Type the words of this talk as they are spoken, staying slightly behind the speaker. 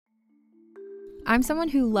I'm someone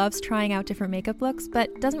who loves trying out different makeup looks,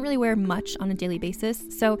 but doesn't really wear much on a daily basis,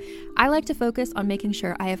 so I like to focus on making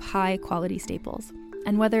sure I have high quality staples.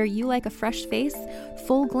 And whether you like a fresh face,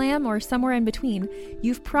 full glam, or somewhere in between,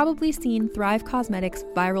 you've probably seen Thrive Cosmetics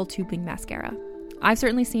Viral Tubing Mascara. I've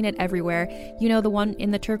certainly seen it everywhere. You know, the one in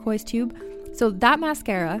the turquoise tube? So that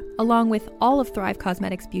mascara, along with all of Thrive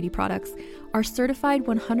Cosmetics beauty products, are certified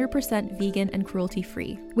 100% vegan and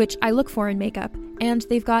cruelty-free, which I look for in makeup, and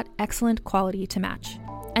they've got excellent quality to match.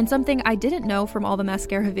 And something I didn't know from all the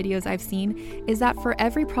mascara videos I've seen is that for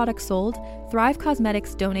every product sold, Thrive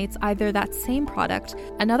Cosmetics donates either that same product,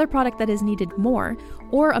 another product that is needed more,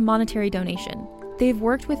 or a monetary donation. They've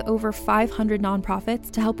worked with over 500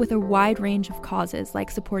 nonprofits to help with a wide range of causes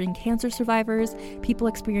like supporting cancer survivors, people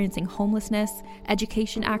experiencing homelessness,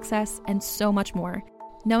 education access, and so much more.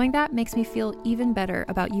 Knowing that makes me feel even better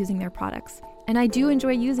about using their products. And I do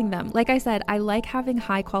enjoy using them. Like I said, I like having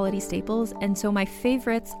high quality staples, and so my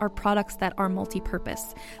favorites are products that are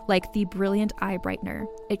multi-purpose, like the Brilliant Eye Brightener.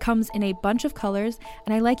 It comes in a bunch of colors,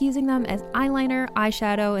 and I like using them as eyeliner,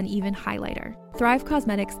 eyeshadow, and even highlighter. Thrive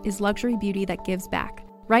Cosmetics is luxury beauty that gives back.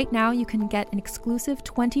 Right now, you can get an exclusive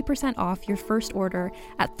 20% off your first order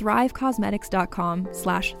at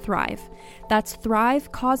thrivecosmetics.com/thrive. That's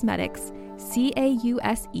Thrive Cosmetics,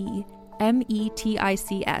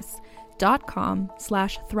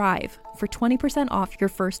 CAUSEMETICS.com/thrive for 20% off your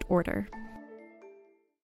first order.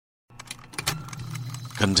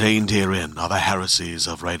 Contained herein are the heresies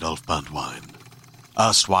of Radolf Burntwine,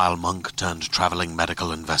 erstwhile monk turned traveling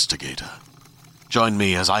medical investigator. Join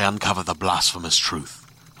me as I uncover the blasphemous truth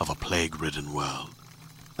of a plague-ridden world,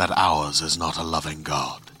 that ours is not a loving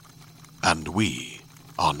God, and we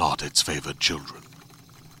are not its favored children.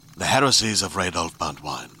 The Heresies of Radolf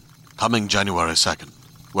Burntwine, coming January 2nd,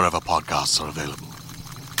 wherever podcasts are available.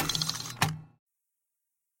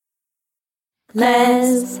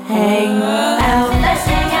 Let's hang out. Let's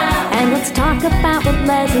hang out. And let's talk about what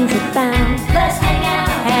lessons about. Let's hang out.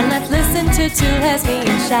 And let's listen to two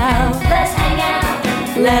lesbians shout. Let's hang out.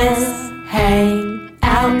 Let's hang out.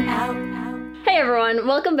 Hey everyone,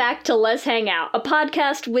 welcome back to Let's Hang Out, a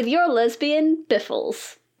podcast with your lesbian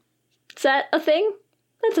biffles. Is that a thing?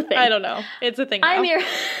 That's a thing. I don't know. It's a thing now. I'm your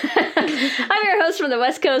host from the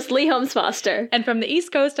West Coast, Lee Holmes Foster. And from the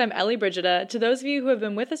East Coast, I'm Ellie Brigida. To those of you who have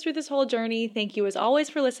been with us through this whole journey, thank you as always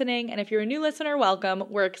for listening. And if you're a new listener, welcome.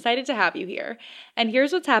 We're excited to have you here. And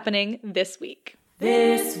here's what's happening this week.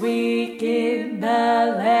 This week in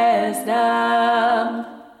the Lesdom.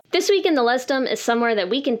 This week in the Lesdom is somewhere that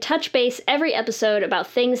we can touch base every episode about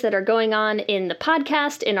things that are going on in the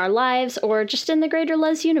podcast, in our lives, or just in the greater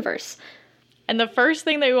Les universe. And the first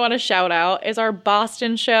thing that we want to shout out is our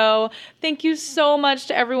Boston show. Thank you so much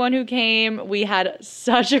to everyone who came. We had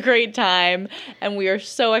such a great time, and we are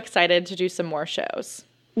so excited to do some more shows.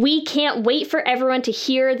 We can't wait for everyone to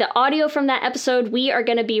hear the audio from that episode. We are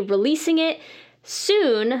going to be releasing it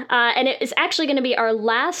soon, and it is actually going to be our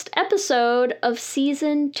last episode of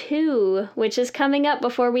season 2, which is coming up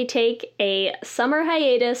before we take a summer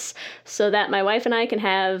hiatus so that my wife and I can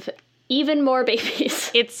have even more babies.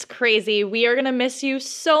 It's crazy. We are going to miss you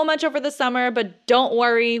so much over the summer, but don't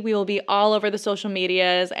worry. We will be all over the social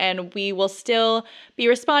medias, and we will still be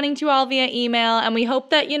responding to you all via email. And we hope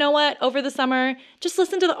that, you know what, over the summer, just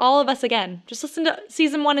listen to all of us again. Just listen to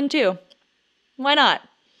season 1 and 2. Why not?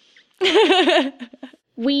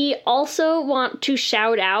 We also want to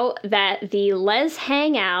shout out that the Les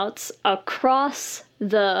Hangouts across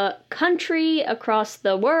the country, across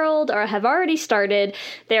the world, or have already started.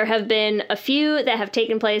 There have been a few that have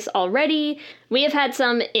taken place already. We have had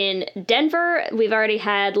some in Denver. We've already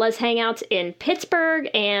had Les Hangouts in Pittsburgh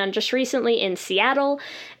and just recently in Seattle.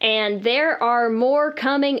 And there are more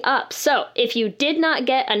coming up. So if you did not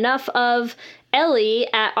get enough of Ellie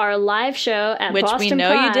at our live show at Which Boston we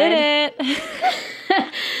know Pride, you didn't.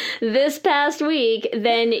 this past week,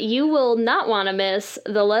 then you will not want to miss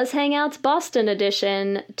the Les Hangouts Boston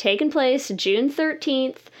edition, taking place June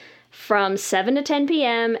 13th from 7 to 10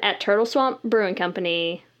 p.m. at Turtle Swamp Brewing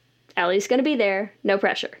Company. Ellie's going to be there. No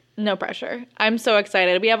pressure. No pressure. I'm so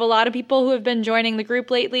excited. We have a lot of people who have been joining the group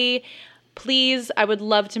lately. Please, I would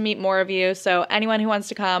love to meet more of you, so anyone who wants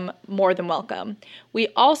to come, more than welcome. We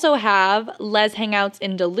also have Les Hangouts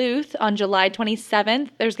in Duluth on July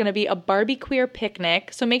 27th. There's going to be a Barbie Queer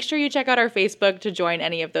picnic, so make sure you check out our Facebook to join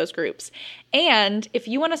any of those groups. And if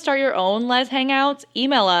you want to start your own Les Hangouts,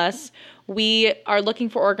 email us. We are looking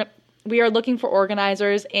for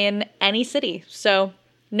organizers in any city, so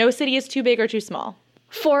no city is too big or too small.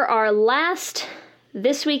 For our last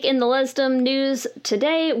This week in the Lesdom news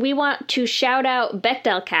today, we want to shout out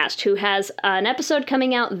Bechdel who has an episode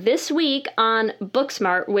coming out this week on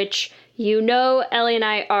Booksmart, which Ellie and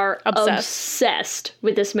I are obsessed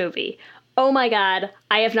with this movie. Oh my god,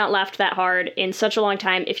 I have not laughed that hard in such a long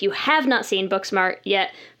time. If you have not seen Booksmart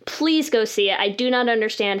yet, please go see it. I do not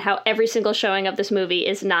understand how every single showing of this movie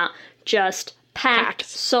is not just packed,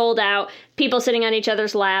 sold out, people sitting on each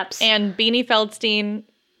other's laps. And Beanie Feldstein,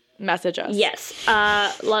 message us. Yes.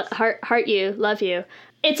 Heart you. Love you.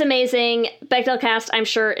 It's amazing. Bechdel I'm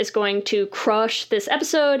sure, is going to crush this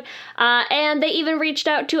episode. And they even reached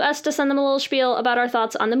out to us to send them a little spiel about our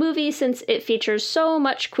thoughts on the movie since it features so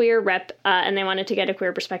much queer rep and they wanted to get a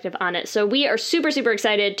queer perspective on it. So we are super, super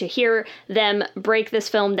excited to hear them break this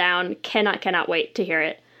film down. Cannot wait to hear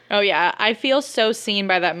it. Oh, yeah. I feel so seen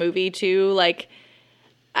by that movie, too. Like,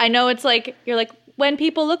 I know it's like, you're like, when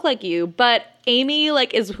people look like you, but Amy,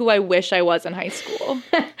 like, is who I wish I was in high school.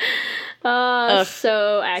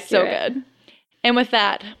 So accurate. So good. And with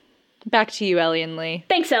that, back to you, Ellie and Lee.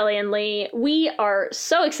 Thanks, Ellie and Lee. We are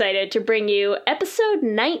so excited to bring you episode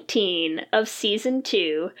 19 of season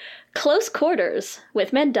 2, Close Quarters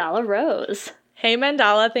with Mandahla Rose. Hey,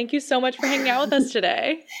 Mandahla, thank you so much for hanging out with us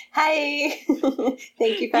today. Hey,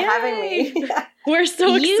 thank you for having me. We're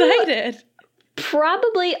so excited.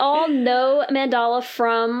 Probably all know Mandahla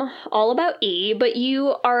from All About E, but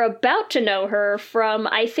you are about to know her from,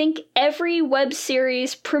 I think, every web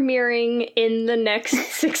series premiering in the next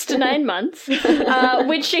 6 to 9 months,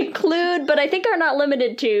 which include, but I think are not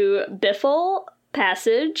limited to, Biffle,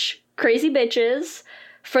 Passage, Crazy Bitches,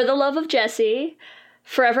 For the Love of Jesse,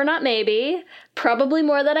 Forever Not Maybe, probably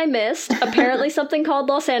more that I missed, apparently something called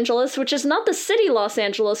Los Angeles, which is not the city Los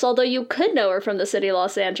Angeles, although you could know her from the city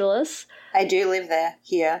Los Angeles. I do live there,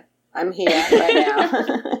 here. I'm here right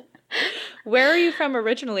now. Where are you from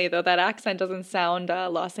originally, though? That accent doesn't sound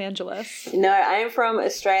Los Angeles. No, I am from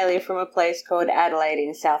Australia, from a place called Adelaide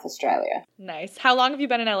in South Australia. Nice. How long have you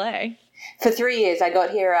been in LA? For 3 years. I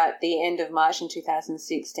got here at the end of March in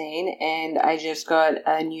 2016, and I just got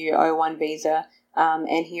a new O1 visa,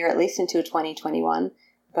 and here at least until 2021,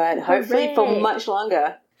 but hopefully for much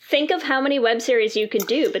longer. Think of how many web series you could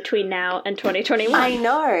do between now and 2021. I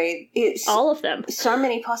know. It's all of them. So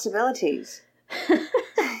many possibilities.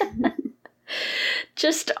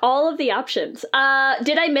 Just all of the options.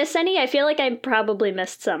 Did I miss any? I feel like I probably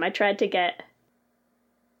missed some. I tried to get...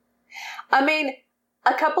 I mean,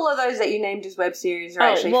 a couple of those that you named as web series are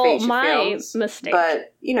actually feature films. Mistake.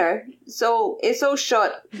 But, it's all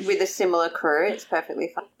shot with a similar crew. It's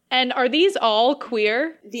perfectly fine. And are these all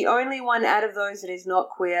queer? The only one out of those that is not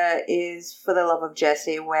queer is For the Love of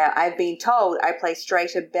Jesse, where I've been told I play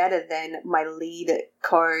straighter better than my lead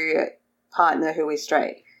co-partner who is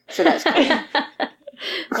straight. So that's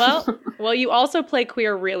cool. Well, you also play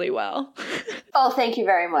queer really well. Oh, thank you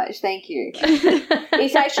very much. Thank you.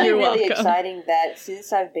 It's actually You're really welcome. exciting that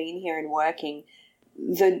since I've been here and working,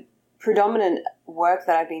 the predominant work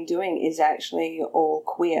that I've been doing is actually all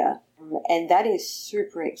queer. And that is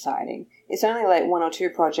super exciting. It's only like 1 or 2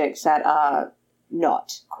 projects that are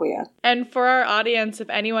not queer. And for our audience, if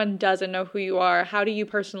anyone doesn't know who you are, how do you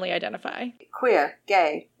personally identify? Queer,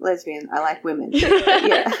 gay, lesbian, I like women.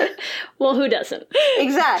 Yeah. Well, who doesn't?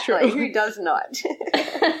 Exactly. True. Who does not?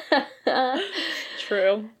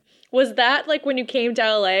 True. Was that, like, when you came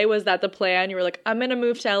to LA, was that the plan? You were like, I'm going to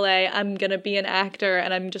move to LA, I'm going to be an actor,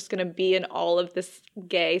 and I'm just going to be in all of this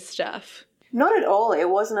gay stuff? Not at all. It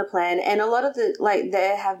wasn't a plan. And a lot of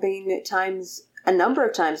there have been a number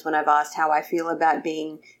of times when I've asked how I feel about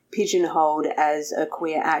being pigeonholed as a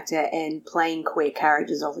queer actor and playing queer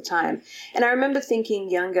characters all the time. And I remember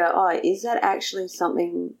thinking younger, is that actually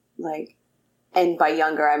something like, and by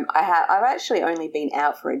younger, I've actually only been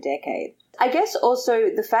out for a decade. I guess also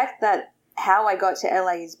the fact that how I got to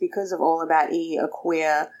LA is because of All About E,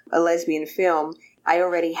 a lesbian film. I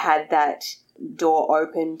already had that door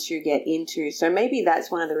open to get into. So maybe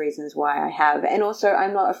that's one of the reasons why I have. And also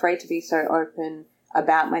I'm not afraid to be so open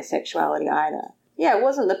about my sexuality either. Yeah, it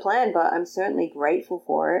wasn't the plan, but I'm certainly grateful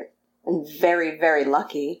for it and very, very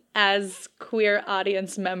lucky. As queer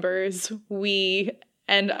audience members, we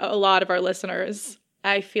and a lot of our listeners,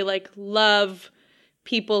 I feel like, love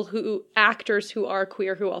actors who are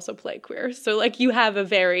queer who also play queer. So like you have a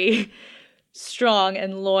very strong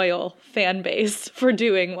and loyal fan base for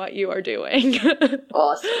doing what you are doing.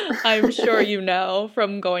 Awesome. I'm sure you know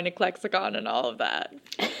from going to Klexicon and all of that.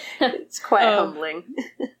 It's quite humbling.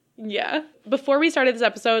 Yeah. Before we started this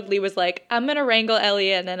episode, Lee was like, I'm going to wrangle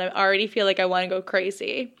Elliot and then I already feel like I want to go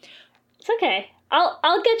crazy. It's okay.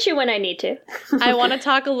 I'll get you when I need to. I want to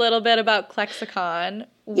talk a little bit about ClexaCon.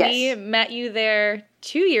 Yes. We met you there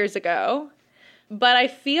 2 years ago, but I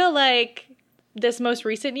feel like this most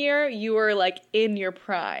recent year, you were like in your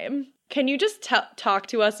prime. Can you just talk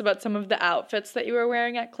to us about some of the outfits that you were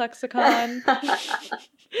wearing at ClexaCon?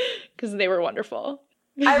 Because they were wonderful.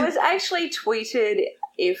 I was actually tweeted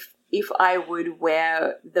if I would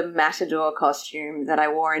wear the Matador costume that I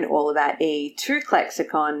wore in All About E to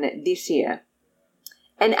ClexaCon this year.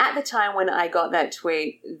 And at the time when I got that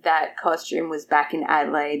tweet, that costume was back in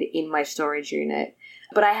Adelaide in my storage unit.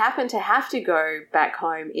 But I happened to have to go back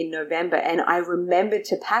home in November, and I remembered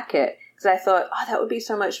to pack it because I thought, oh, that would be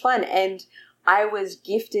so much fun. And I was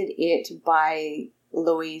gifted it by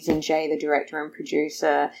Louise and Jay, the director and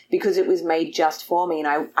producer, because it was made just for me.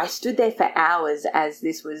 And I stood there for hours as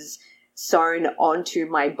this was sewn onto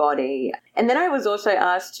my body. And then I was also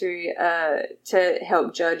asked to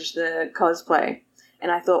help judge the cosplay.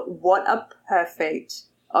 And I thought, what a perfect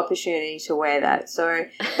opportunity to wear that. So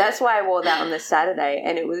that's why I wore that on the Saturday,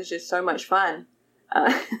 and it was just so much fun.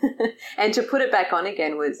 And to put it back on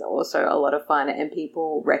again was also a lot of fun, and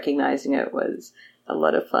people recognizing it was a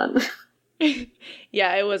lot of fun.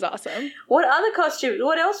 Yeah, it was awesome. What other costumes?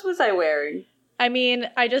 What else was I wearing? I mean,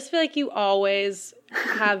 I just feel like you always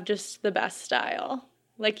have just the best style.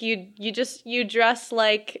 Like you dress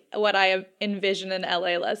like what I envision an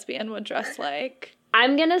LA lesbian would dress like.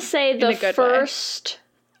 I'm going to say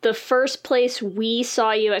the first place we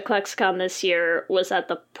saw you at ClexaCon this year was at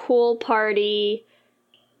the pool party.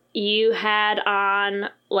 You had on,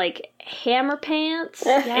 like, hammer pants.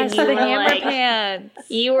 Yes, the hammer pants.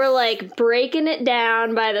 You were, like, breaking it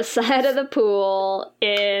down by the side of the pool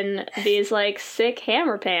in these, like, sick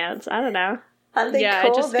hammer pants. I don't know. Aren't they yeah,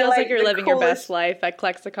 cool? it just They're feels like the you're living your coolest- best life at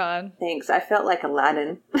ClexaCon. Thanks. I felt like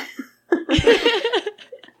Aladdin.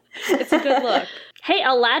 It's a good look. Hey,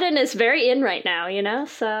 Aladdin is very in right now, you know,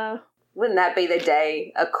 so... Wouldn't that be the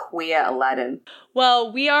day? A queer Aladdin.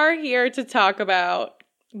 Well, we are here to talk about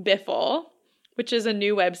Biffle, which is a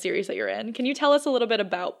new web series that you're in. Can you tell us a little bit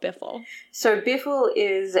about Biffle? So Biffle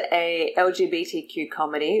is a LGBTQ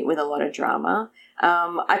comedy with a lot of drama.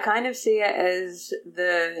 I kind of see it as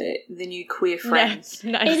the new Queer Friends.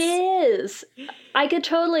 Nice. It is. I could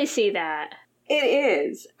totally see that. It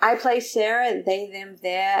is. I play Sarah, they, them,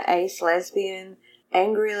 their, ace lesbian,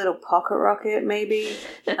 angry little pocket rocket, maybe.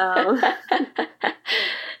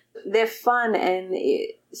 They're fun, and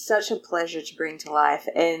it's such a pleasure to bring to life.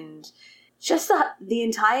 And just the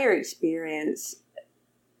entire experience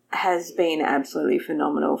has been absolutely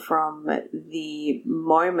phenomenal from the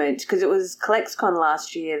moment, because it was ClexaCon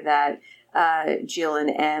last year that Jill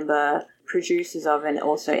and Amber, producers of and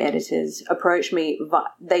also editors, approached me.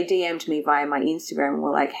 They DM'd me via my Instagram and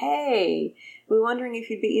were like, hey, we're wondering if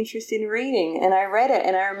you'd be interested in reading. And I read it,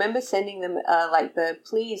 and I remember sending them like the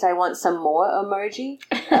please, I want some more emoji,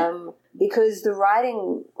 because the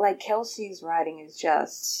writing, like Kelsey's writing is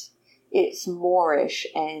just, it's Moorish,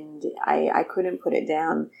 and I couldn't put it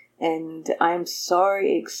down. And I'm so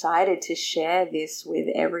excited to share this with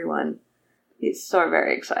everyone. It's so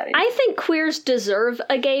very exciting. I think queers deserve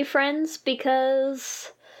a gay Friends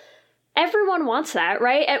because everyone wants that,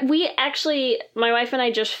 right? We actually, my wife and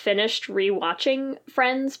I just finished rewatching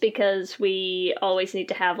Friends because we always need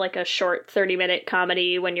to have like a short 30-minute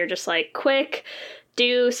comedy when you're just like, quick,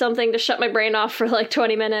 do something to shut my brain off for like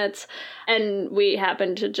 20 minutes. And we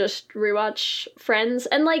happened to just rewatch Friends.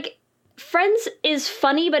 And like, Friends is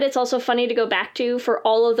funny, but it's also funny to go back to for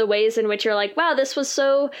all of the ways in which you're like, wow, this was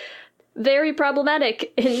so very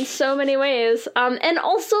problematic in so many ways. And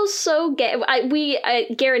also so gay.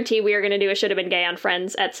 I guarantee we are going to do a Should Have Been Gay on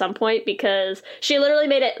Friends at some point, because she literally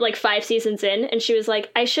made it like 5 seasons in, and she was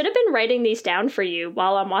like, I should have been writing these down for you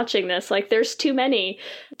while I'm watching this. Like, there's too many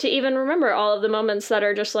to even remember all of the moments that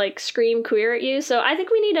are just like scream queer at you. So I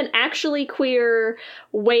think we need an actually queer,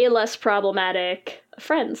 way less problematic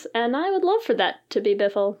Friends. And I would love for that to be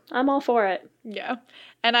Biffle. I'm all for it. Yeah.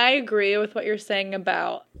 And I agree with what you're saying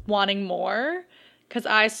about wanting more, because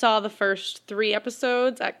I saw the first 3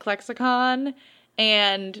 episodes at ClexaCon,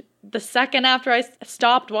 and the second after I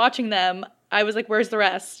stopped watching them, I was like, where's the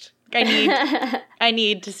rest? I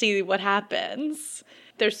need to see what happens.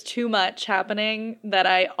 There's too much happening that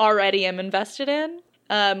I already am invested in.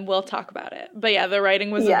 We'll talk about it. But yeah, the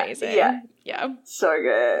writing was amazing. Yeah. So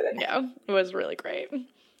good. Yeah, it was really great.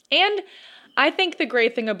 And I think the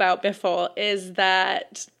great thing about Biffle is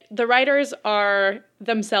that the writers are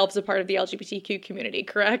themselves a part of the LGBTQ community,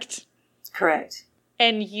 correct? Correct.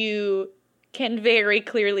 And you can very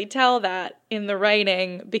clearly tell that in the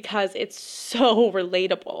writing because it's so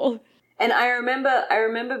relatable. And I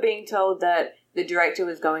remember being told that the director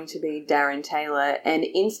was going to be Darren Taylor, and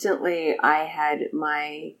instantly I had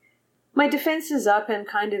my defenses up and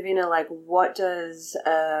kind of in a like, what does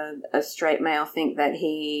a straight male think that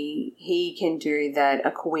he can do that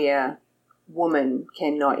a queer woman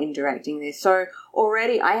cannot in directing this? So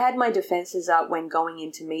already I had my defenses up when going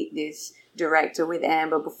in to meet this director with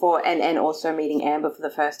Amber before, and also meeting Amber for the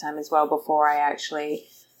first time as well before I actually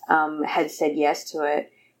had said yes to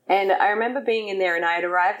it. And I remember being in there, and I had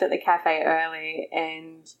arrived at the cafe early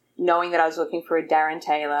and knowing that I was looking for a Darren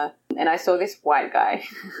Taylor, and I saw this white guy,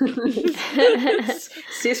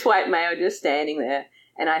 cis white male just standing there.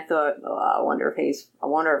 And I thought, oh, I wonder if he's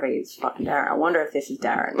fucking Darren. I wonder if this is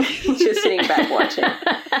Darren. Just sitting back watching.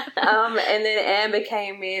 And then Amber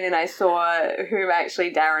came in and I saw who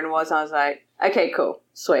actually Darren was. And I was like, okay, cool.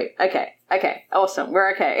 Sweet. Okay. Awesome.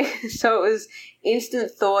 We're okay. So it was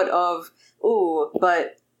instant thought of, ooh,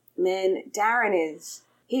 but man,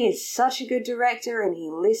 he is such a good director, and he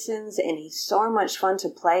listens, and he's so much fun to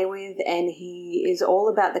play with, and he is all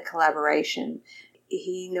about the collaboration.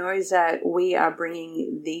 He knows that we are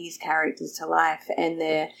bringing these characters to life, and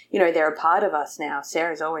they're a part of us now.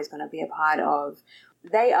 Sarah's always going to be a part of.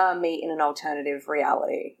 They are me in an alternative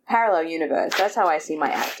reality, parallel universe. That's how I see my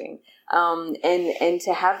acting. And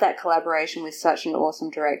to have that collaboration with such an awesome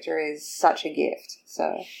director is such a gift.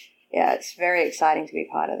 So, yeah, it's very exciting to be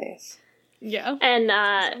part of this. Yeah.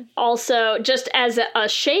 And also, just as a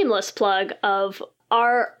shameless plug of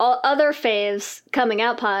our other faves coming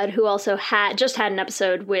out pod, who also just had an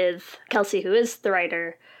episode with Kelsey, who is the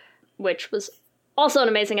writer, which was also an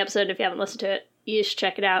amazing episode. If you haven't listened to it, you should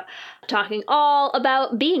check it out. Talking all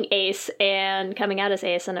about being ace and coming out as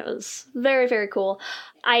ace, and it was very, very cool.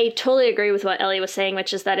 I totally agree with what Ellie was saying,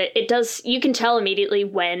 which is that it does, you can tell immediately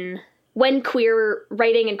when queer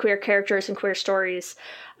writing and queer characters and queer stories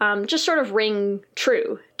just sort of ring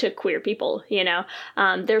true to queer people, you know?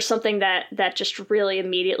 There's something that just really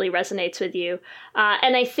immediately resonates with you.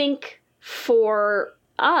 And I think for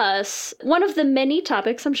us, one of the many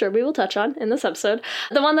topics I'm sure we will touch on in this episode,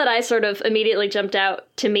 the one that I sort of immediately jumped out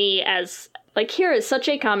to me as, like, here is such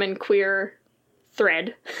a common queer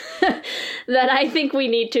thread that I think we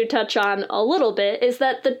need to touch on a little bit, is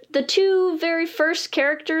that the two very first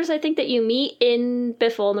characters I think that you meet in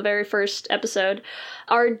Biffle in the very first episode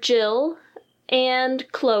are Jill and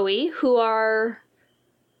Chloe, who are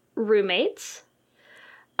roommates.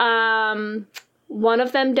 One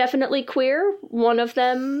of them definitely queer. One of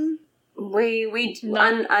them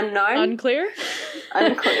unknown, unclear.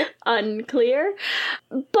 Unclear.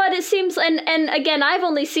 But it seems, and again, I've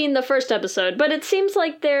only seen the first episode, but it seems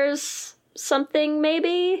like there's something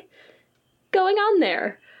maybe going on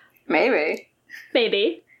there. Maybe.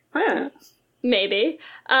 Huh. Maybe.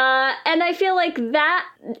 And I feel like that,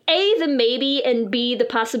 A, the maybe, and B, the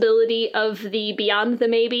possibility of the beyond the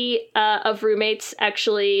maybe of roommates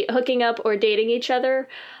actually hooking up or dating each other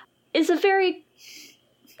is a very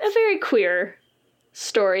queer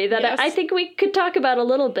story that yes. I think we could talk about a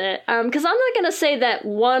little bit. Because I'm not going to say that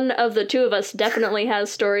one of the two of us definitely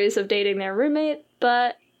has stories of dating their roommate,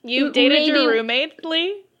 but... You've dated your roommate,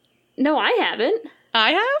 Lee? No, I haven't.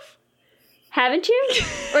 I have? Haven't you?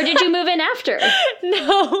 Or did you move in after?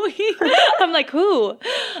 No. I'm like, who?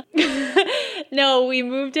 No, we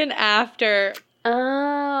moved in after.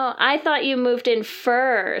 Oh, I thought you moved in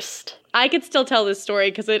first. I could still tell this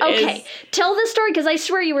story because it is... Okay, tell this story because I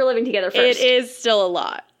swear you were living together first. It is still a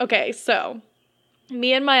lot. Okay, so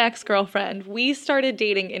me and my ex-girlfriend, we started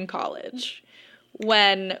dating in college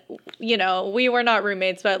when, you know, we were not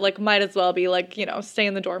roommates, but, like, might as well be, like, you know, stay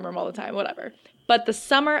in the dorm room all the time, whatever. But the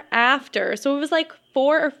summer after, so it was like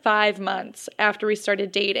 4 or 5 months after we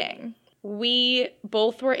started dating, we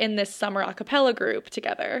both were in this summer a cappella group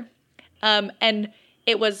together. And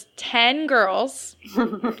it was 10 girls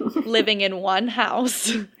living in one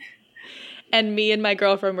house. And me and my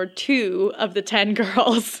girlfriend were 2 of the 10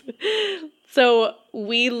 girls. So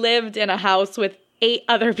we lived in a house with 8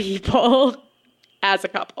 other people as a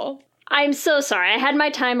couple. I'm so sorry. I had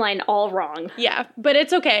my timeline all wrong. Yeah, but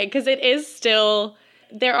it's okay because it is still,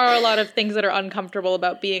 there are a lot of things that are uncomfortable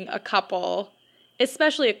about being a couple,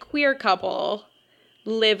 especially a queer couple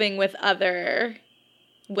living with other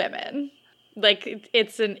women. Like,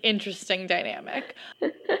 it's an interesting dynamic.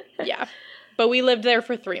 Yeah, but we lived there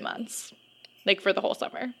for 3 months, like for the whole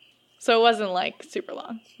summer. So it wasn't like super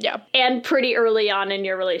long. Yeah. And pretty early on in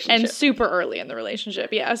your relationship. And super early in the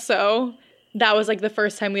relationship, yeah. So that was like the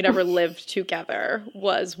first time we'd ever lived together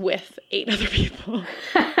was with 8 other people.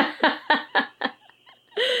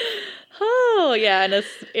 Oh, Oh, yeah, and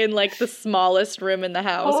in like the smallest room in the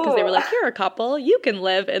house because they were like, you're a couple. You can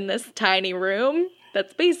live in this tiny room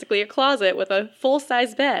that's basically a closet with a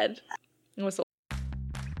full-size bed. It was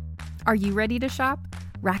Are you ready to shop?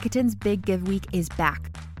 Rakuten's Big Give Week is back.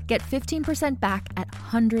 Get 15% back at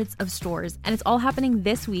hundreds of stores, and it's all happening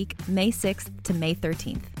this week, May 6th to May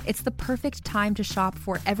 13th. It's the perfect time to shop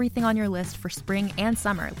for everything on your list for spring and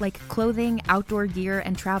summer, like clothing, outdoor gear,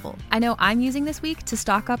 and travel. I know I'm using this week to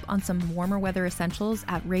stock up on some warmer weather essentials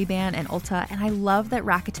at Ray-Ban and Ulta, and I love that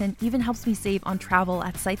Rakuten even helps me save on travel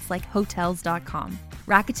at sites like Hotels.com.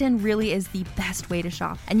 Rakuten really is the best way to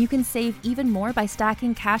shop, and you can save even more by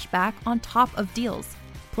stacking cash back on top of deals.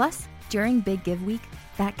 Plus, during Big Give Week,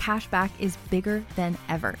 that cash back is bigger than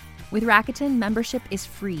ever. With Rakuten, membership is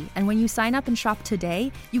free, and when you sign up and shop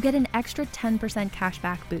today, you get an extra 10% cash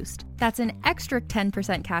back boost. That's an extra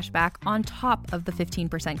 10% cash back on top of the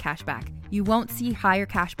 15% cash back. You won't see higher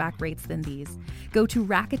cash back rates than these. Go to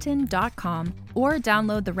Rakuten.com or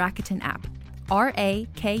download the Rakuten app.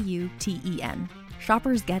 Rakuten.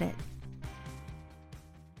 Shoppers get it.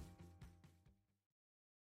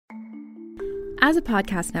 As a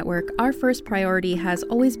podcast network, our first priority has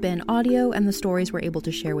always been audio and the stories we're able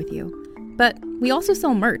to share with you. But we also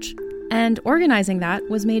sell merch, and organizing that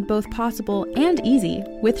was made both possible and easy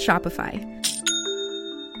with Shopify.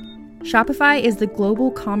 Shopify is the global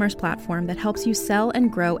commerce platform that helps you sell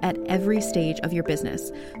and grow at every stage of your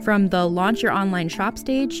business, from the launch your online shop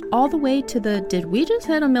stage all the way to the did we just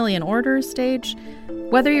hit 1 million orders stage.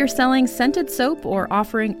 Whether you're selling scented soap or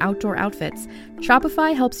offering outdoor outfits,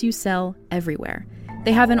 Shopify helps you sell everywhere.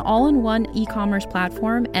 They have an all-in-one e-commerce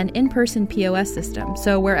platform and in-person POS system,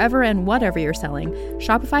 so wherever and whatever you're selling,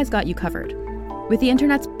 Shopify's got you covered. With the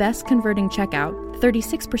internet's best converting checkout,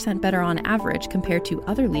 36% better on average compared to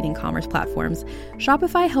other leading commerce platforms,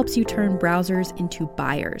 Shopify helps you turn browsers into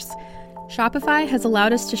buyers. Shopify has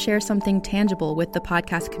allowed us to share something tangible with the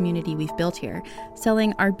podcast community we've built here,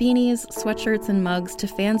 selling our beanies, sweatshirts, and mugs to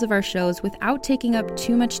fans of our shows without taking up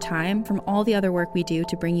too much time from all the other work we do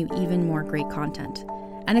to bring you even more great content.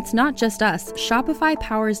 And it's not just us. Shopify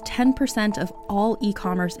powers 10% of all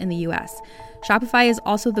e-commerce in the US. Shopify is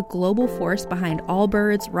also the global force behind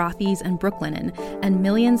Allbirds, Rothy's, and Brooklinen, and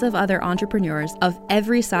millions of other entrepreneurs of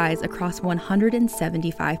every size across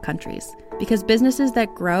 175 countries. Because businesses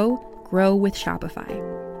that grow with Shopify.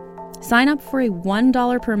 Sign up for a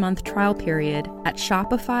 $1 per month trial period at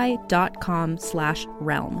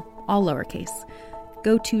shopify.com/realm, all lowercase.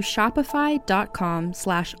 Go to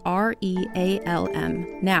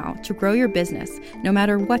shopify.com/REALM now to grow your business, no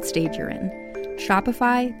matter what stage you're in.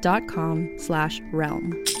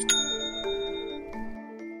 Shopify.com/realm.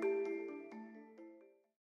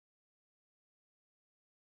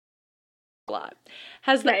 lot.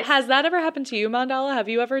 Has that ever happened to you, Mandahla? Have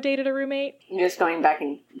you ever dated a roommate? I'm just going back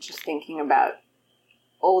and just thinking about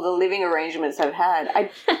all the living arrangements I've had.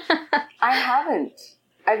 I haven't.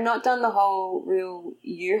 I've not done the whole real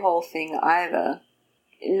U-Haul thing either.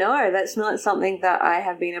 No, that's not something that I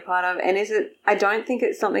have been a part of. And I don't think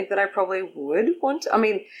it's something that I probably would want to. I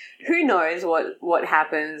mean, who knows what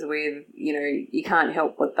happens with, you can't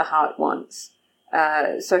help what the heart wants.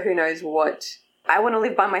 So who knows what... I want to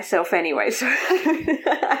live by myself anyway, so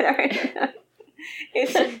I don't know.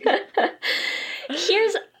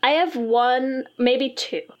 I have one, maybe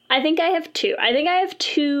two. I think I have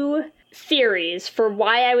two theories for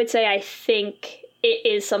why I would say I think it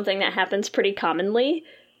is something that happens pretty commonly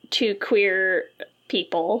to queer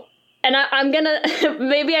people. And I'm going to,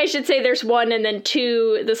 maybe I should say there's one, and then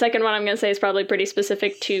two, the second one I'm going to say is probably pretty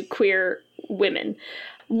specific to queer women.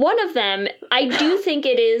 One of them, I do think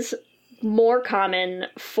it is more common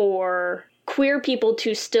for queer people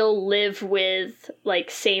to still live with,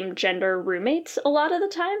 like, same-gender roommates a lot of the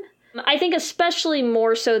time. I think especially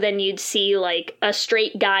more so than you'd see, like, a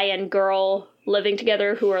straight guy and girl living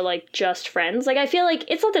together who are, like, just friends. Like, I feel like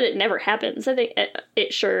it's not that it never happens. I think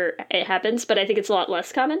it happens, but I think it's a lot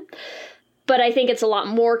less common. But I think it's a lot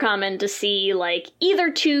more common to see, like,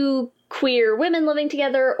 either two queer women living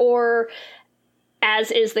together or...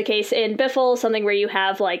 as is the case in Biffle, something where you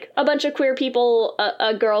have, like, a bunch of queer people,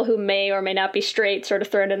 a girl who may or may not be straight sort of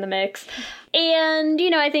thrown in the mix. And,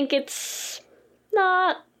 I think it's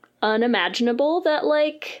not unimaginable that,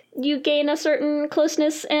 like, you gain a certain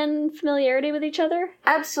closeness and familiarity with each other.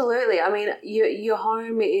 Absolutely. I mean, your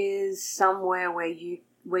home is somewhere where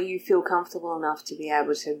you feel comfortable enough to be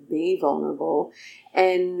able to be vulnerable.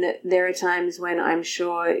 And there are times when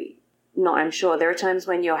there are times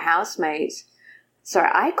when your housemates...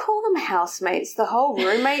 Sorry, I call them housemates. The whole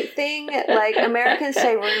roommate thing, like Americans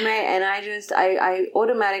say roommate, and I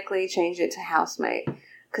automatically change it to housemate.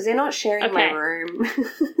 because they're not sharing my room.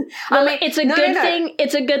 Well, it's a good thing.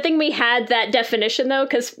 It's a good thing we had that definition, though,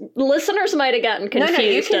 because listeners might have gotten confused. No,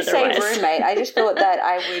 you can otherwise. say roommate. I just thought that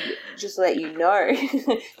I would just let you know.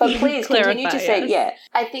 But please continue to say, yeah.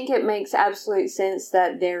 I think it makes absolute sense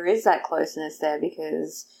that there is that closeness there,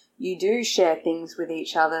 because you do share things with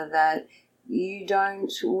each other that you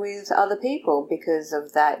don't with other people because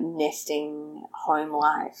of that nesting home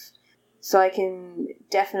life. So I can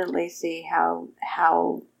definitely see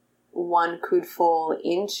how one could fall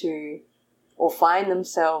into or find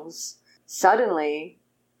themselves suddenly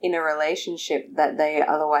in a relationship that they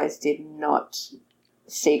otherwise did not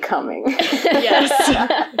see coming. Yes.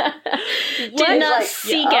 Did not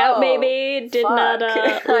seek out, maybe. Did not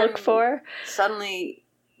look for. Suddenly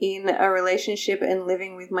in a relationship and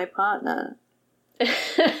living with my partner.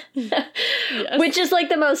 Yes. Which is like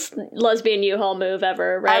the most lesbian U-Haul move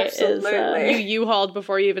ever, right? Absolutely. You U-Hauled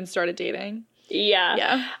before you even started dating.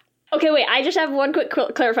 Yeah. Okay, wait, I just have one quick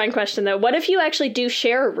clarifying question, though. What if you actually do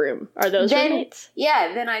share a room? Are those roommates?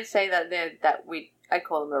 Yeah, then I'd say that I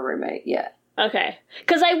call them a roommate, yeah. Okay.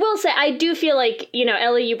 Because I will say, I do feel like,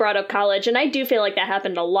 Ellie, you brought up college, and I do feel like that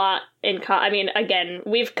happened a lot in I mean, again,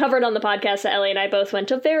 we've covered on the podcast that Ellie and I both went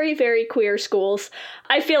to very, very queer schools.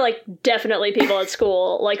 I feel like definitely people at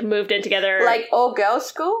school, like, moved in together. Like all-girls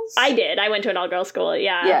schools? I did. I went to an all-girls school,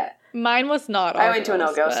 yeah. Yeah. Mine was not all I went to an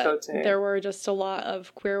all-girls school, too. There were just a lot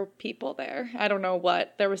of queer people there. I don't know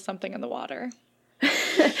what. There was something in the water.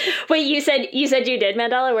 Wait, you said you did,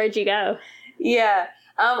 Mandahla? Where'd you go? Yeah.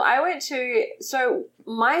 I went to, so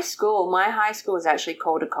my high school was actually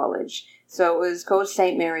called a college. So it was called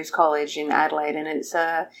St. Mary's College in Adelaide, and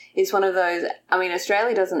it's one of those, I mean,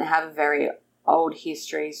 Australia doesn't have a very old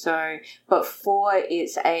history, but for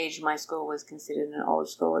its age, my school was considered an old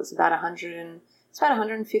school. It's about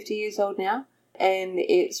 150 years old now. And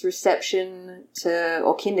its reception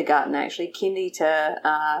or kindergarten actually, kindy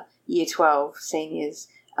to year 12, seniors,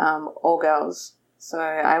 all girls. So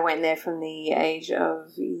I went there from the age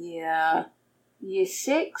of year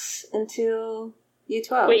 6 until year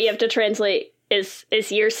 12. Wait, you have to translate. Is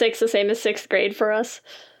year 6 the same as 6th grade for us?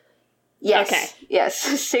 Yes. Okay. Yes,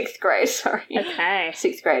 6th grade, sorry. Okay.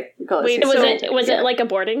 6th grade. Wait, was it like a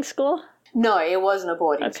boarding school? No, it wasn't a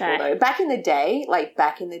boarding school, though. Back in the day,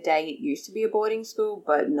 it used to be a boarding school,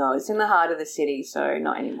 but no, it's in the heart of the city, so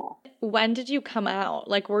not anymore. When did you come out?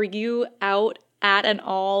 Like, were you out at an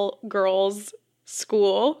all-girls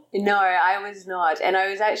school? No, I was not. And I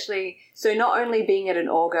was actually, so not only being at an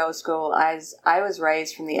all-girls school, I was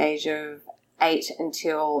raised from the age of 8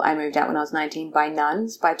 until I moved out when I was 19 by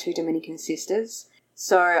nuns, by 2 Dominican sisters.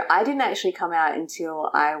 So I didn't actually come out until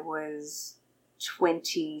I was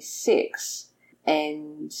 26,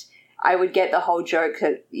 and I would get the whole joke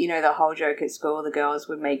at school. The girls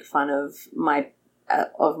would make fun of my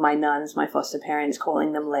nuns, my foster parents,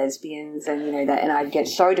 calling them lesbians, and that, and I'd get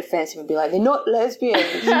so defensive and be like, they're not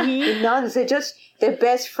lesbians, they're nuns, they're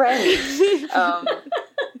best friends.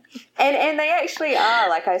 And they actually are.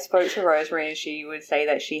 Like, I spoke to Rosemary, and she would say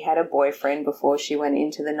that she had a boyfriend before she went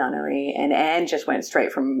into the nunnery, and Anne just went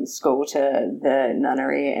straight from school to the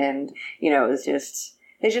nunnery, and, it was just,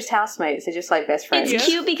 they're just housemates. They're just, like, best friends. It's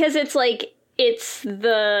cute because it's, like,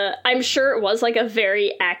 I'm sure it was, like, a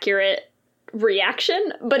very accurate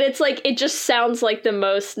reaction, but it's like, it just sounds like the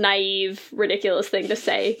most naive, ridiculous thing to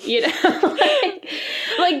say,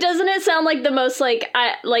 like doesn't it sound like the most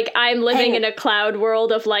I'm living in a cloud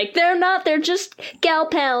world of like, they're just gal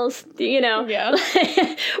pals, Yeah.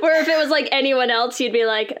 Where if it was like anyone else, you'd be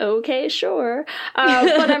like, okay, sure,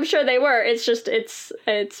 but I'm sure they were. It's just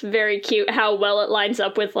it's very cute how well it lines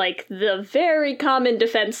up with like the very common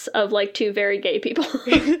defense of like 2 very gay people.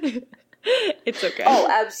 It's okay. Oh,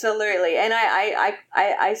 absolutely. And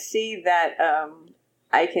I see that.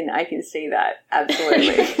 I can see that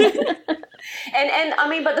absolutely. and I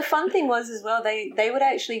mean, but the fun thing was as well, they would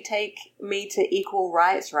actually take me to equal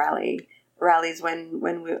rights rallies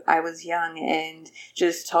when I was young, and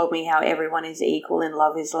just told me how everyone is equal and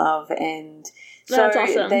love is love. And so that's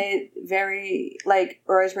awesome. They're very, like,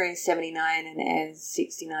 Rosemary's 79 and Anne's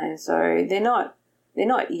 69, so they're not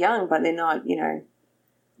young, but they're not,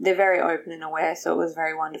 they're very open and aware, so it was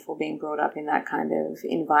very wonderful being brought up in that kind of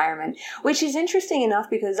environment, which is interesting enough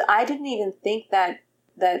because I didn't even think that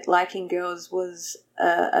liking girls was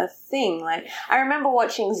a thing. Like, I remember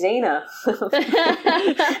watching Xena.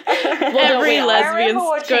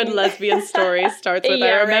 Good lesbian story starts with,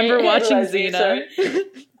 I remember watching Xena.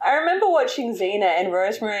 I remember watching Xena, and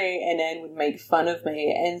Rosemary and Anne would make fun of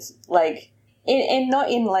me, and like, And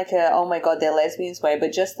not in like a, oh my God, they're lesbians way,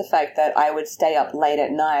 but just the fact that I would stay up late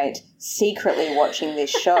at night secretly watching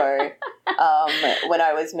this show when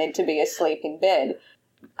I was meant to be asleep in bed.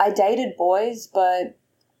 I dated boys, but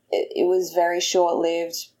it was very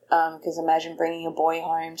short-lived because imagine bringing a boy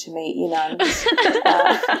home to meet your nuns.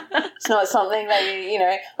 It's not something that you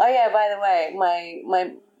know, oh yeah, by the way,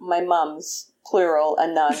 my mums, plural, are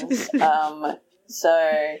nuns.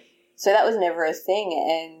 So that was never a thing,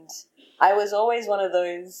 and I was always one of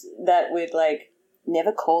those that would, like,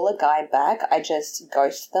 never call a guy back. I just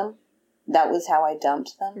ghost them. That was how I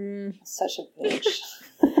dumped them. Such a bitch.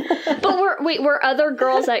 But were other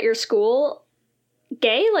girls at your school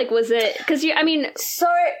gay? Like, was it... Because,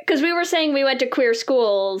 because we were saying we went to queer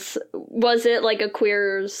schools. Was it, like, a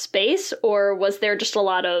queer space? Or was there just a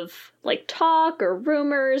lot of, like, talk or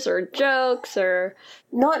rumors or jokes or...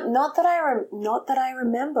 Not that I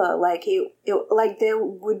remember. Like, it like, there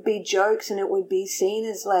would be jokes and it would be seen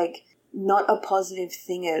as, like, not a positive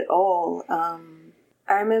thing at all.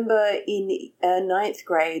 I remember in 9th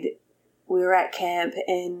grade, we were at camp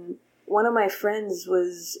and one of my friends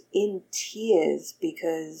was in tears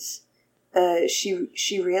because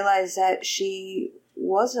she realized that she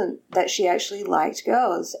actually liked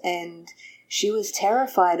girls, and she was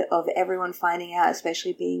terrified of everyone finding out,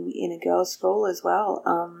 especially being in a girls' school as well.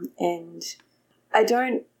 And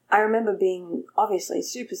I remember being obviously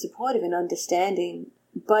super supportive and understanding,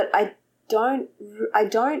 but I don't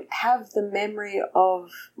have the memory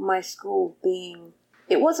of my school being,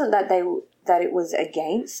 it wasn't that it was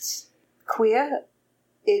against queer,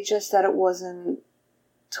 it's just that it wasn't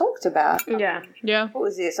talked about. Yeah. What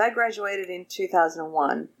was this? I graduated in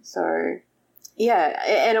 2001, so yeah,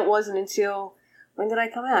 and it wasn't until, when did I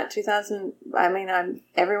come out? 2000,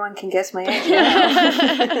 everyone can guess my age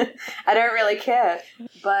now. I don't really care,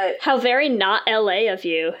 but... How very not LA of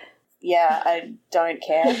you. Yeah, I don't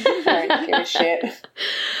care. I don't give a shit.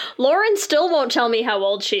 Lauren still won't tell me how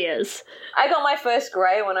old she is. I got my first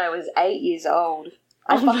grey when I was 8 years old.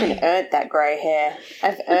 I fucking earned that grey hair.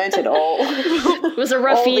 I've earned it all. It was a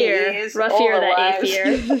rough year. Rough year, that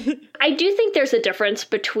 8th year. I do think there's a difference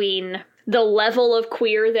between the level of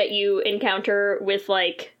queer that you encounter with,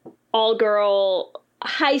 like, all-girl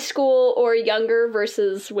high school or younger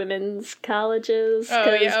versus women's colleges.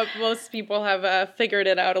 Oh, yeah. Most people have figured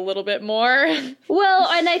it out a little bit more. Well,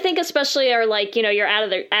 and I think especially are, like, you know, you're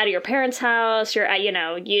out of your parents' house. You're,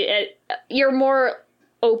 you're more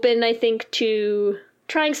open, I think, to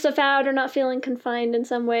trying stuff out or not feeling confined in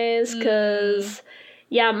some ways. Because,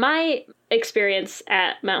 yeah, my experience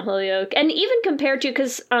at Mount Holyoke, and even compared to,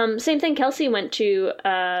 because same thing, Kelsey went to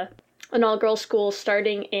an all-girls school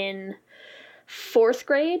starting in 4th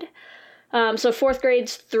grade. So 4th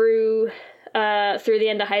grade's through the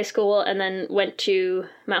end of high school, and then went to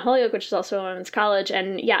Mount Holyoke, which is also a women's college.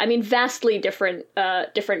 And yeah, I mean, vastly different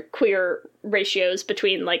queer ratios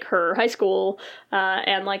between, like, her high school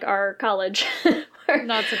and, like, our college.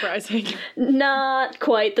 Not surprising. Not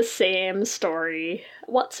quite the same story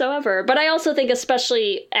whatsoever. But I also think,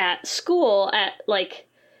 especially at school, like,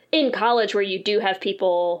 in college, where you do have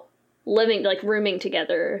people living, like, rooming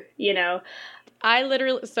together, you know. I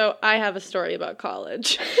have a story about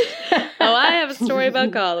college. I have a story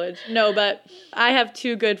about college. No, but I have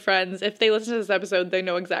 2 good friends. If they listen to this episode, they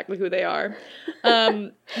know exactly who they are.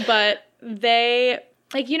 But they,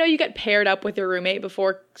 like, you know, you get paired up with your roommate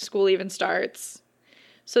before school even starts.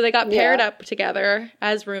 So they got paired up together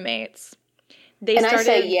as roommates. I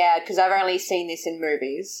say yeah, because I've only seen this in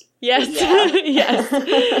movies. Yes,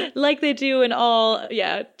 yes. Like they do in all,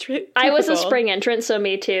 I was a spring entrant, so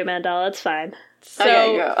me too, Mandahla, it's fine.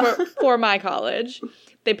 So for my college,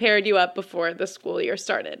 they paired you up before the school year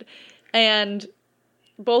started. And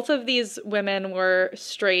both of these women were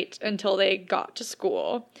straight until they got to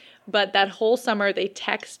school. But that whole summer, they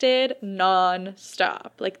texted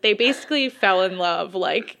nonstop. Like, they basically fell in love,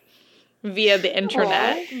 like, via the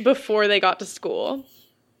internet before they got to school.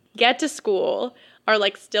 Get to school, are,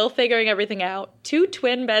 like, still figuring everything out. 2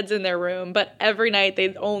 twin beds in their room, but every night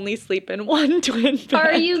they only sleep in 1 twin bed.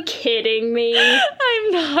 Are you kidding me?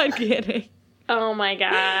 I'm not kidding. Oh, my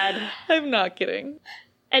God. I'm not kidding.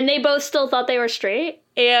 And they both still thought they were straight?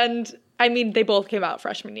 And, I mean, they both came out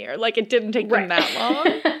freshman year. Like, it didn't take them that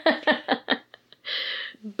long.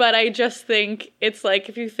 But I just think it's like,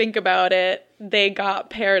 if you think about it, they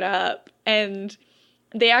got paired up and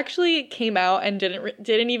they actually came out and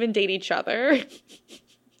didn't even date each other,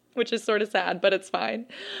 which is sort of sad, but it's fine.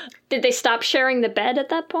 Did they stop sharing the bed at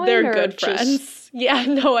that point? They're good friends. Yeah,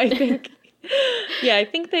 no, I think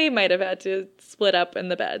they might have had to split up in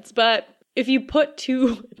the beds. But if you put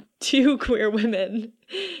two queer women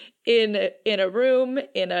in a room,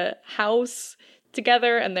 in a house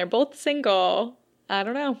together, and they're both single, I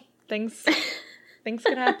don't know. Things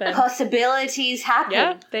could happen. Possibilities happen.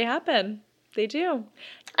 Yeah, they happen. They do.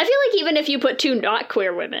 I feel like even if you put two not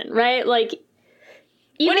queer women, right? Like,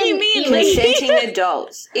 what do you mean? Consenting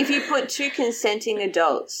adults. If you put two consenting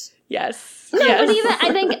adults. Yes. No, yes. but even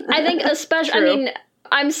I think especially. True. I mean,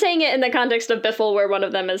 I'm saying it in the context of Biffle, where one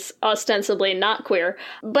of them is ostensibly not queer.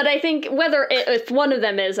 But I think if one of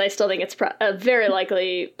them is, I still think it's a very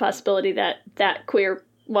likely possibility that queer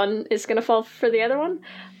one is going to fall for the other one.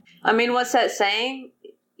 I mean, what's that saying?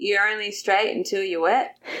 You're only straight until you're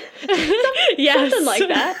wet. Yes. Something like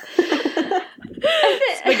that.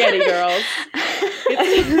 Spaghetti girls.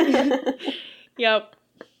 Yep.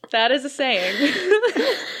 That is a saying.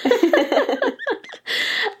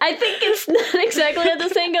 I think it's not exactly how the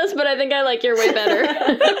saying goes, but I think I like your way better.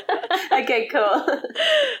 Okay, cool.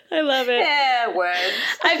 I love it. Yeah, words.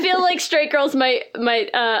 I feel like straight girls might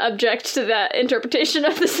object to that interpretation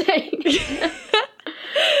of the saying.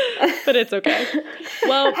 But it's okay.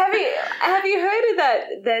 Well, have you heard of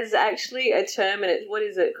that? There's actually a term, and what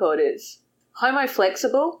is it called? It's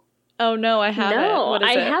homoflexible. oh no, I haven't. No, What is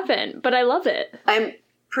I it? haven't, but I love it. I'm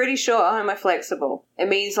pretty sure homoflexible. It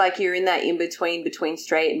means like you're in that in between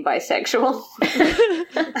straight and bisexual.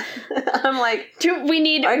 I'm like, We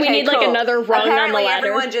need like cool. another rung on the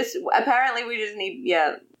ladder. Apparently we just need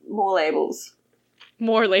more labels.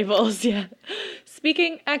 More labels, yeah.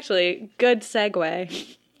 Actually, good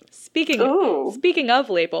segue. Speaking of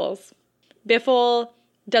labels, Biffle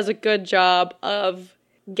does a good job of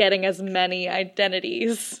getting as many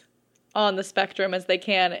identities on the spectrum as they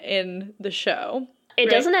can in the show. It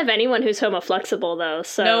doesn't have anyone who's homoflexible, though,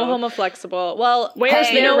 so... No homoflexible. Well, where's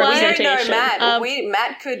their representation? We don't know Matt.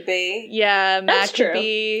 Matt could be. Yeah, Matt could true.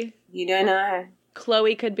 be. You don't know.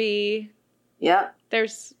 Chloe could be. Yep. There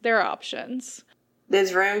are options.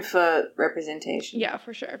 There's room for representation. Yeah,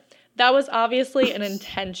 for sure. That was obviously an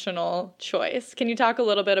intentional choice. Can you talk a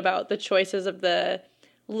little bit about the choices of the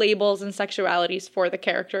labels and sexualities for the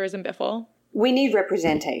characters in Biffle? We need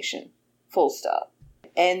representation. Full stop.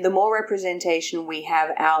 And the more representation we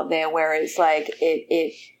have out there where it's like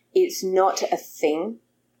it's not a thing.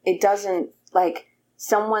 It doesn't, like,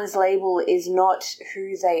 someone's label is not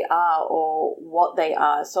who they are or what they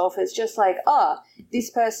are. So if it's just like, this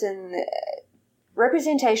person...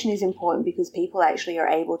 Representation is important because people actually are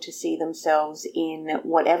able to see themselves in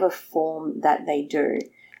whatever form that they do.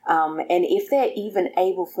 And if they're even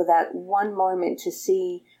able for that one moment to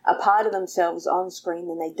see a part of themselves on screen,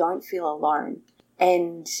 then they don't feel alone.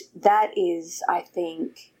 And that is, I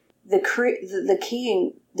think, the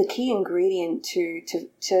key ingredient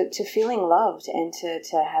to feeling loved and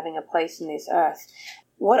to having a place in this earth.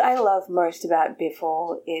 What I love most about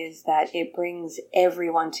Biffle is that it brings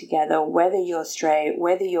everyone together, whether you're straight,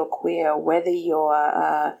 whether you're queer, whether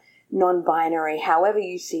you're non-binary, however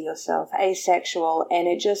you see yourself, asexual, and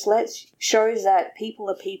it just shows that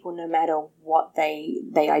people are people no matter what they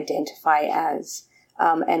identify as.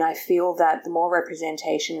 And I feel that the more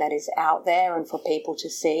representation that is out there and for people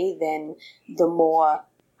to see, then the more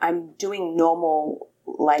I'm doing normal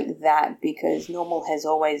like that, because normal has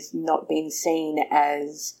always not been seen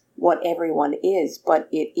as what everyone is, but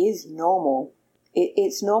it is normal.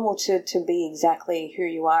 It's normal to be exactly who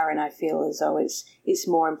you are, and I feel as though it's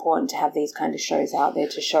more important to have these kind of shows out there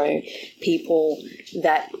to show people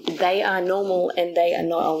that they are normal and they are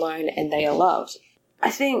not alone and they are loved. I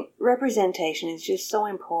think representation is just so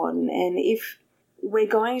important, and if we're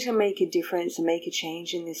going to make a difference and make a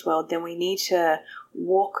change in this world, then we need to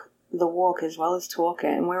walk the walk as well as talk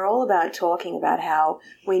it. And we're all about talking about how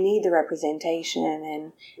we need the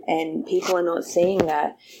representation and people are not seeing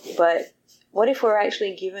that. But what if we're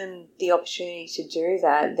actually given the opportunity to do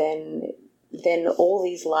that? Then all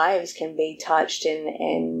these lives can be touched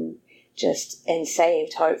and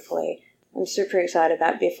saved, hopefully. I'm super excited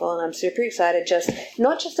about Biffle, and I'm super excited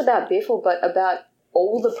not just about Biffle, but about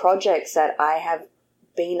all the projects that I have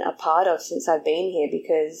been a part of since I've been here,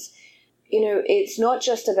 because it's not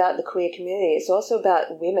just about the queer community. It's also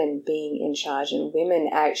about women being in charge and women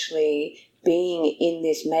actually being in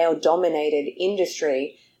this male-dominated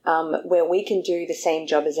industry where we can do the same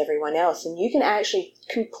job as everyone else. And you can actually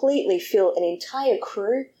completely fill an entire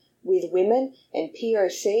crew with women and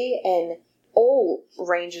POC and all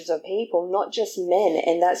ranges of people, not just men.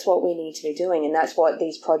 And that's what we need to be doing. And that's what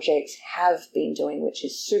these projects have been doing, which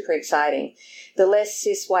is super exciting. The less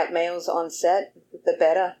cis white males on set, the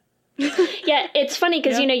better. Yeah, it's funny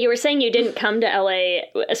because, you were saying you didn't come to LA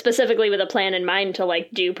specifically with a plan in mind to,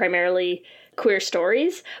 do primarily queer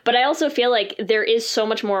stories. But I also feel like there is so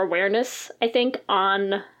much more awareness, I think,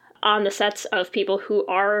 on on the sets of people who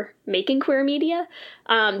are making queer media,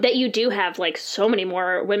 that you do have like so many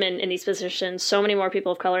more women in these positions, so many more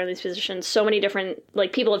people of color in these positions, so many different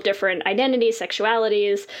like people of different identities,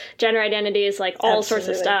 sexualities, gender identities, like all sorts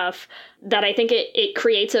of stuff, that I think it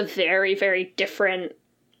creates a very, very different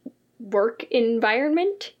work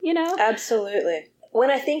environment, you know? Absolutely. When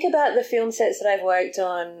I think about the film sets that I've worked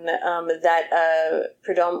on that are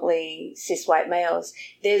predominantly cis white males,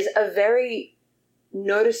 there's a very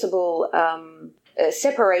noticeable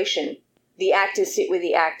separation. The actors sit with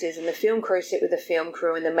the actors and the film crew sit with the film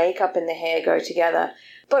crew, and the makeup and the hair go together.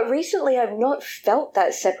 But recently I've not felt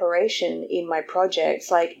that separation in my projects.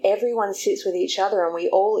 Like, everyone sits with each other and we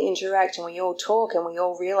all interact and we all talk and we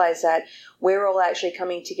all realize that we're all actually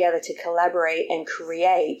coming together to collaborate and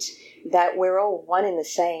create, that we're all one and the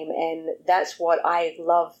same. And that's what I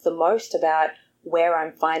love the most about where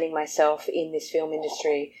I'm finding myself in this film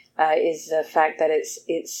industry, is the fact that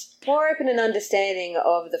it's more open and understanding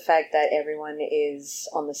of the fact that everyone is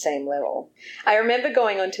on the same level. I remember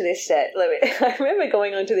going onto this set,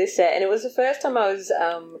 and it was the first time I was,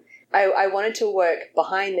 I wanted to work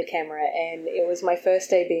behind the camera, and it was my first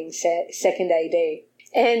day being second AD.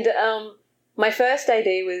 And my first AD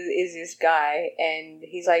is this guy, and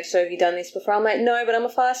he's like, so have you done this before? I'm like, no, but I'm a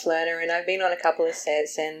fast learner, and I've been on a couple of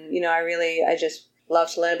sets, and, you know, I just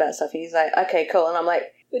love to learn about stuff. And he's like, okay, cool. And I'm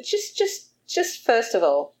like, but just first of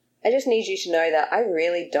all, I just need you to know that I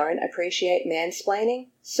really don't appreciate mansplaining.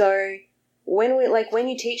 So when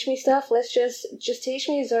you teach me stuff, let's just teach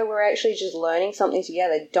me as though we're actually just learning something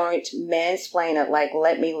together. Don't mansplain it, like,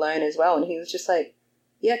 let me learn as well. And he was just like,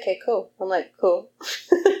 yeah, okay, cool. I'm like, cool.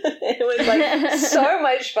 It was like so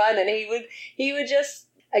much fun. And he would just,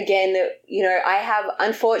 again, you know,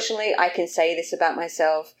 unfortunately, I can say this about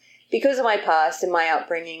myself. Because of my past and my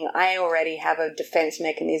upbringing, I already have a defense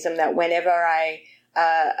mechanism that whenever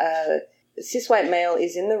a cis white male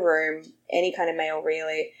is in the room, any kind of male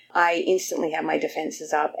really, I instantly have my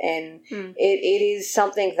defenses up. And it is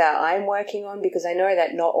something that I'm working on, because I know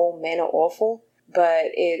that not all men are awful, but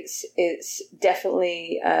it's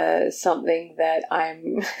definitely something that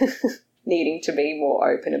I'm needing to be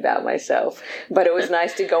more open about myself. But it was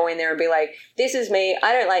nice to go in there and be like, this is me,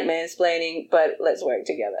 I don't like mansplaining, but let's work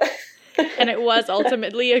together. And it was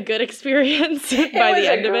ultimately a good experience by the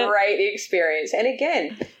end of it. It was a great experience. And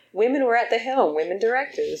again, women were at the helm, women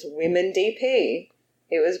directors, women DP.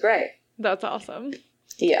 It was great. That's awesome.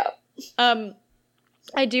 Yeah.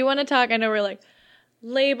 I do want to talk, I know we're like,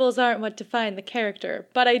 labels aren't what define the character,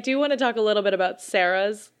 but I do want to talk a little bit about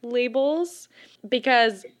Sarah's labels,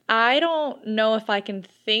 because I don't know if I can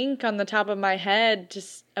think on the top of my head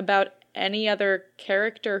just about any other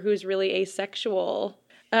character who's really asexual.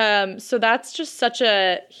 So that's just such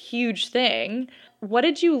a huge thing. What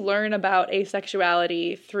did you learn about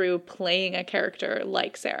asexuality through playing a character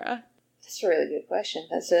like Sarah? That's a really good question.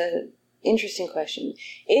 That's an interesting question.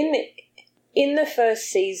 In the first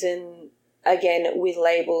season, again, with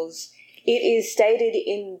labels, it is stated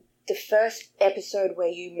in the first episode where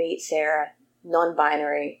you meet Sarah,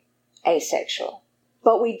 non-binary, asexual.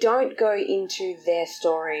 But we don't go into their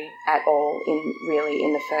story at all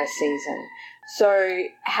in the first season. So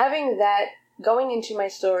having that, going into my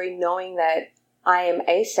story, knowing that I am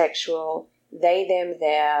asexual, they, them,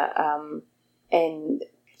 their, and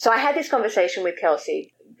so I had this conversation with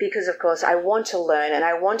Kelsey, because of course I want to learn and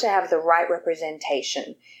I want to have the right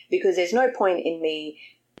representation, because there's no point in me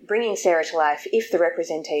bringing Sarah to life if the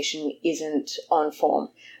representation isn't on form.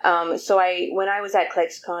 So when I was at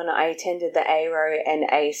ClexCon, I attended the ARO and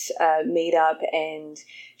ACE meetup, and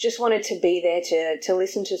just wanted to be there to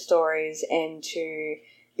listen to stories and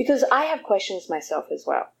because I have questions myself as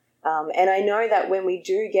well. And I know that when we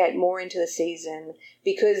do get more into the season,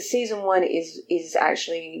 because season 1 is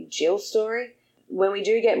actually Jill's story, when we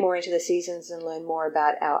do get more into the seasons and learn more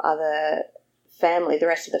about our other family, the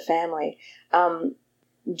rest of the family,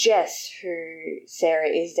 Jess, who Sarah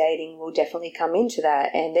is dating, will definitely come into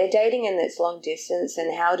that. And they're dating and it's long distance,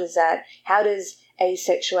 and how does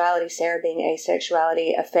asexuality, Sarah being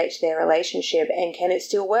asexuality, affect their relationship, and can it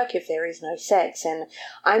still work if there is no sex? And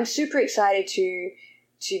I'm super excited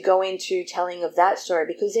to go into telling of that story,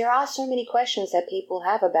 because there are so many questions that people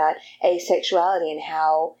have about asexuality and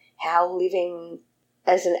how living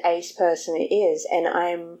as an ace person is.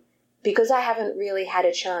 And because I haven't really had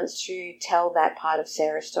a chance to tell that part of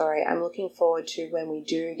Sarah's story, I'm looking forward to when we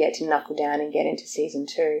do get to knuckle down and get into season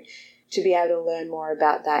 2, to be able to learn more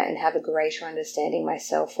about that and have a greater understanding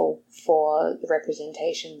myself for the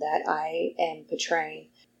representation that I am portraying.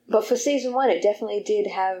 But for season 1, it definitely did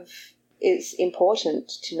have, it's important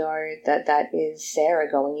to know that is Sarah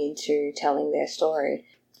going into telling their story.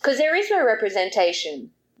 Because there is no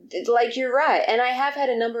representation. Like, you're right. And I have had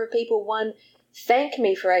a number of people, one, thank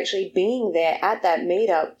me for actually being there at that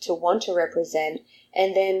meetup to want to represent.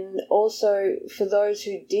 And then also for those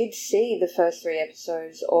who did see the first 3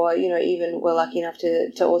 episodes, or, you know, even were lucky enough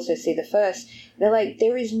to also see the first, they're like,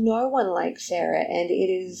 there is no one like Sarah. And it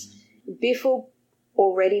is, Biffle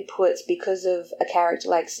already puts, because of a character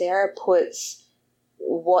like Sarah, puts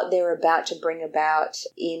what they're about to bring about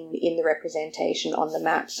in the representation on the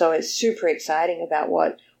map. So it's super exciting about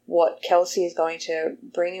what Kelsey is going to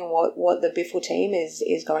bring and what the Biffle team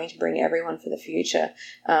is going to bring everyone for the future.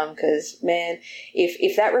 Because, man,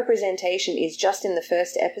 if that representation is just in the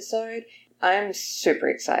first episode, I'm super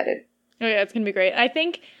excited. Oh, yeah, it's going to be great. I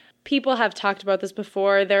think people have talked about this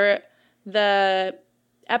before. The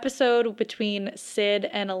episode between Sid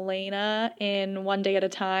and Elena in One Day at a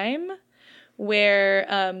Time, where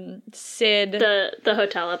Sid... The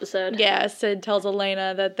hotel episode. Yeah, Sid tells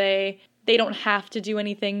Elena that they don't have to do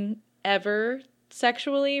anything ever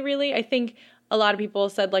sexually, really. I think a lot of people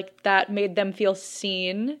said, like, that made them feel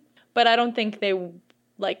seen, but I don't think they,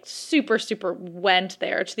 like, super, super went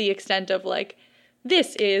there to the extent of, like,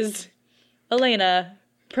 this is Elena,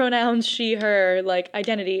 pronouns she, her, like,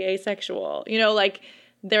 identity asexual. You know, like,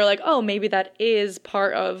 they're like, oh, maybe that is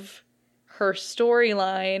part of her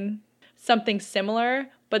storyline, something similar,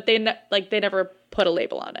 but they never put a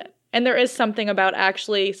label on it. And there is something about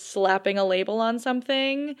actually slapping a label on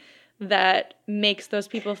something that makes those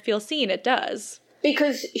people feel seen. It does.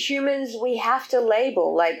 Because humans, we have to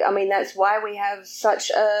label. Like, I mean, that's why we have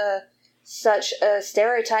such a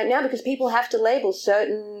stereotype now, because people have to label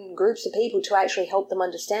certain groups of people to actually help them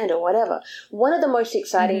understand or whatever. One of the most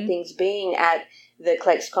exciting things being at the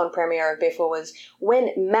ClexCon premiere of Biffle was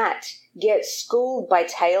when Matt gets schooled by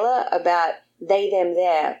Taylor about they, them,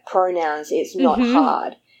 their pronouns. It's not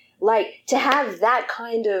hard. Like, to have that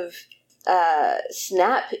kind of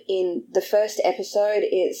snap in the first episode,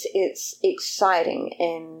 it's exciting.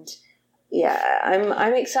 And yeah,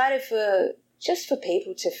 I'm excited for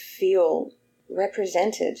people to feel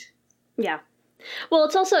represented. Yeah. Well,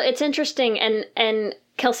 it's interesting, and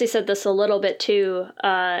Kelsey said this a little bit too,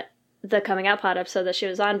 the coming out pod episode that she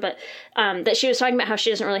was on, but that she was talking about how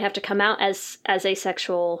she doesn't really have to come out as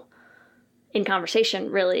asexual in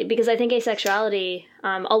conversation, really, because I think asexuality,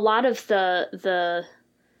 a lot of there's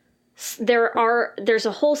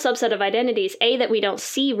a whole subset of identities, that we don't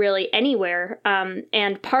see really anywhere,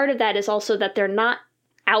 and part of that is also that they're not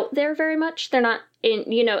out there very much. They're not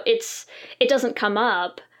in, you know, it doesn't come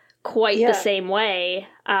up quite the same way,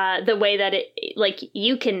 the way that it, like,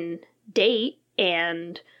 you can date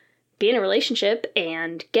and be in a relationship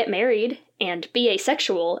and get married and be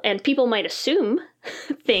asexual, and people might assume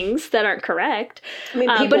things that aren't correct, I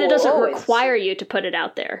mean, but it doesn't require you to put it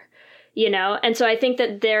out there, you know? And so I think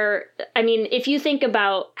that if you think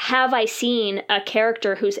about, have I seen a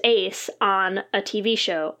character who's ace on a TV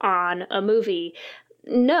show, on a movie?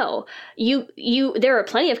 No. There are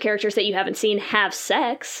plenty of characters that you haven't seen have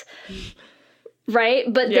sex,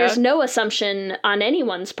 right? But there's no assumption on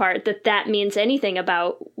anyone's part that means anything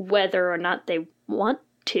about whether or not they want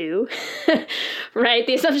to, right?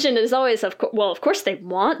 The assumption is always, of course they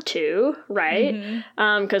want to, right?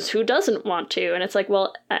 Because who doesn't want to? And it's like,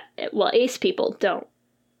 well, ace people don't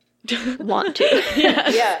want to.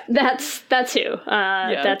 Yeah. That's who.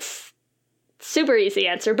 That's super easy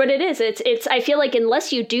answer, but it is. It's. I feel like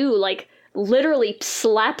unless you do, like, literally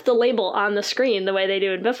slap the label on the screen the way they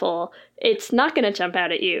do in Biffle, it's not going to jump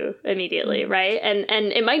out at you immediately, right? And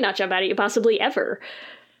it might not jump out at you possibly ever.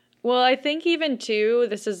 Well, I think even, too,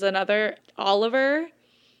 this is another, Oliver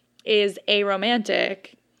is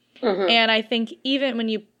aromantic. And I think even when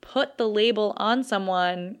you put the label on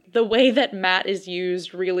someone, the way that Matt is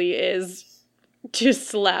used really is to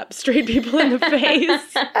slap straight people in the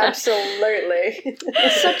face. Absolutely.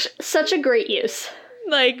 Such a great use.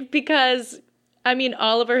 Like, because, I mean,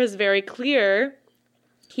 Oliver is very clear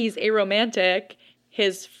he's aromantic.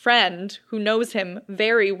 His friend, who knows him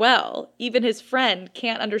very well, even his friend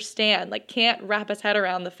can't understand, like, can't wrap his head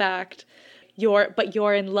around the fact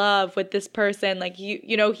you're in love with this person. Like,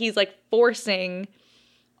 you know, he's, like, forcing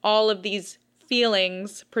all of these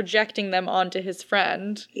feelings, projecting them onto his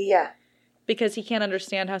friend. Yeah. Because he can't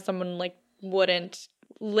understand how someone, like, wouldn't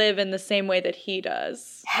live in the same way that he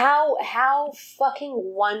does. How fucking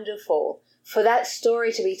wonderful for that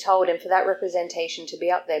story to be told and for that representation to be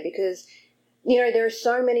up there, because, you know, there are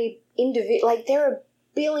so many there are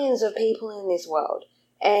billions of people in this world,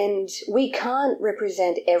 and we can't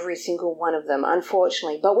represent every single one of them,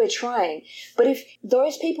 unfortunately, but we're trying. But if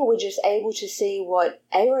those people were just able to see what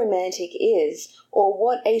aromantic is, or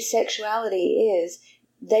what asexuality is,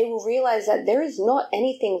 they will realize that there is not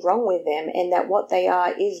anything wrong with them and that what they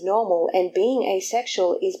are is normal, and being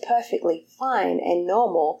asexual is perfectly fine and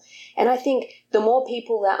normal. And I think the more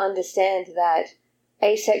people that understand that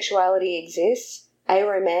asexuality exists,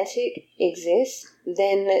 aromantic exists,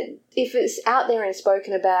 then if it's out there and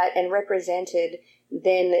spoken about and represented,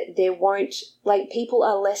 then there won't, like, people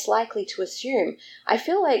are less likely to assume. I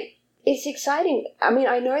feel like it's exciting. I mean,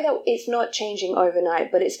 I know that it's not changing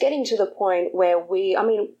overnight, but it's getting to the point where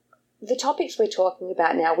the topics we're talking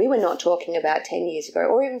about now, we were not talking about 10 years ago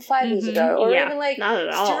or even 5 years ago or even like not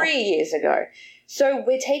at all. 3 years ago. So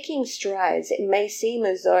we're taking strides. It may seem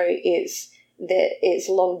as though it's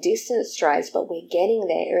long distance strides, but we're getting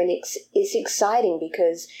there, and it's exciting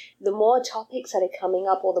because the more topics that are coming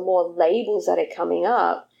up or the more labels that are coming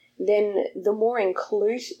up, then the more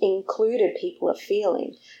included people are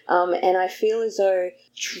feeling. And I feel as though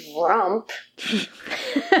Trump...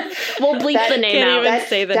 We'll bleep the name out. Can't even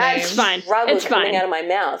say the name. It's fine. It's coming out of my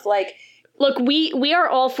mouth. Like, look, we are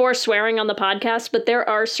all for swearing on the podcast, but there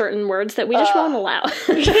are certain words that we just won't allow.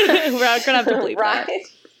 We're not going to have to bleep right?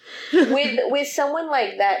 that. With someone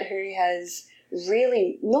like that who has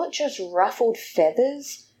really not just ruffled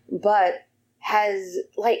feathers, but has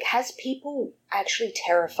people actually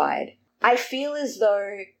terrified. I feel as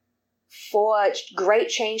though for great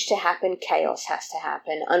change to happen, chaos has to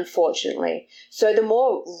happen, unfortunately. So the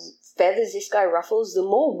more feathers this guy ruffles, the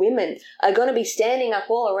more women are going to be standing up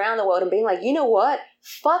all around the world and being like, you know what?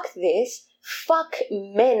 Fuck this. Fuck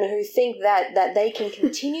men who think that they can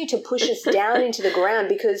continue to push us down into the ground,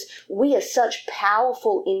 because we are such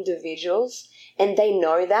powerful individuals and they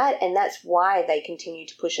know that, and that's why they continue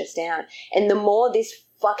to push us down. And the more this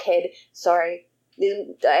fuckhead,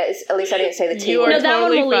 at least I didn't say the T word. No, that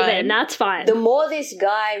totally one we'll leave fine. in. That's fine. The more this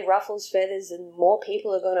guy ruffles feathers, and more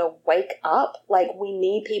people are going to wake up. Like, we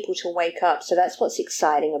need people to wake up. So that's what's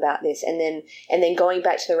exciting about this. And then going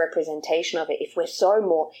back to the representation of it, if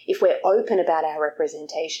we're open about our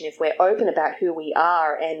representation, if we're open about who we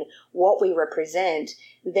are and what we represent,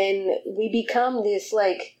 then we become this,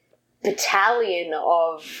 like, battalion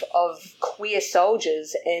of queer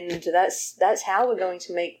soldiers, and that's how we're going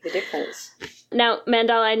to make the difference. Now,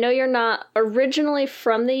 Mandahla, I know you're not originally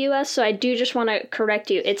from the U.S., so I do just want to correct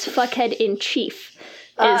you. It's Fuckhead in Chief.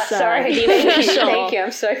 Sorry. The official, Thank you.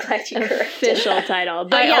 I'm so glad you corrected official that. title.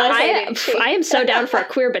 But I am so down for a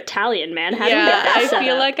queer battalion, man. How do we get that I set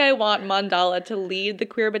feel up? like I want Mandahla to lead the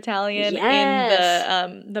queer battalion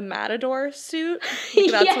in the Matador suit.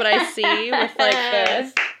 That's what I see with like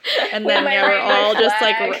this, and then we're all just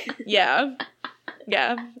like yeah.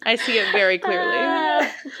 I see it very clearly.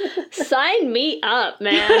 Sign me up,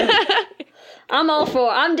 man.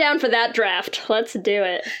 I'm down for that draft. Let's do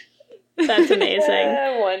it. That's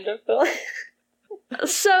amazing. Wonderful.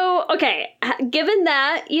 So, okay, given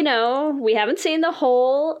that, we haven't seen the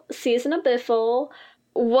whole season of Biffle,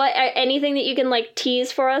 anything that you can like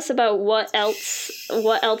tease for us about what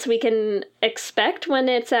else we can expect when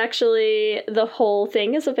it's actually the whole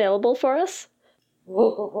thing is available for us?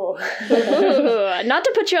 Ooh. Not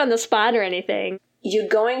to put you on the spot or anything. You're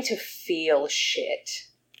going to feel shit.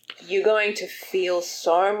 You're going to feel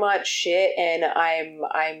so much shit, and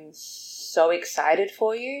I'm so excited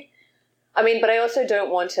for you. I mean, but I also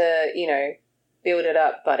don't want to, build it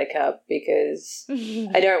up, Buttercup, because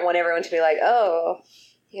I don't want everyone to be like, oh,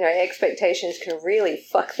 expectations can really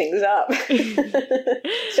fuck things up. So,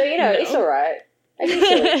 It's all right. I can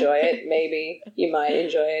still enjoy it. Maybe you might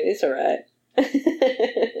enjoy it. It's all right.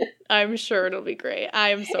 I'm sure it'll be great.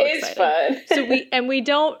 I'm so excited. It's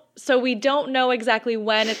fun. So we don't know exactly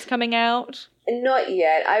when it's coming out. Not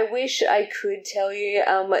yet. I wish I could tell you.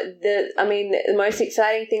 The most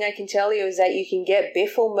exciting thing I can tell you is that you can get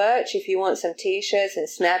Biffle merch if you want some t-shirts and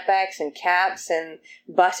snapbacks and caps and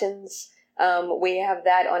buttons. We have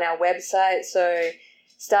that on our website, so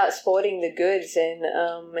start sporting the goods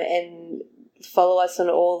and follow us on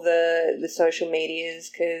all the social medias,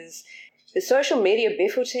 because the social media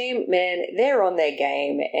Biffle team, man, they're on their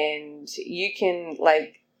game, and you can,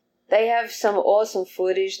 they have some awesome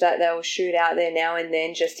footage that they'll shoot out there now and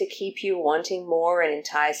then just to keep you wanting more and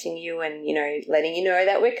enticing you and, letting you know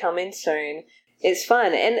that we're coming soon. It's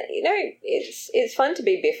fun, and, it's fun to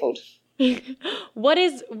be biffled. What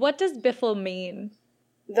does biffle mean?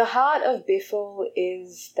 The heart of biffle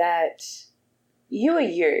is that you are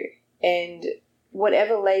you, and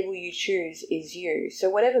whatever label you choose is you. So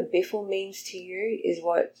whatever biffle means to you is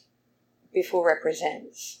what biffle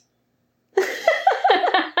represents.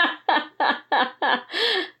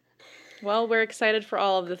 Well, we're excited for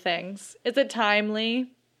all of the things. Is it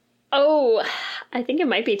timely? Oh, I think it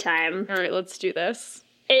might be time. All right, let's do this.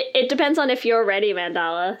 It depends on if you're ready,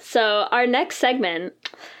 Mandahla. So our next segment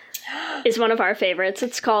is one of our favorites.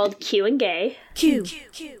 It's called Q and Gay. Q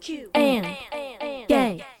and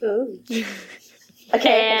gay. Ooh. And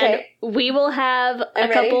Okay. we will have I'm a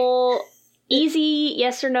ready. couple easy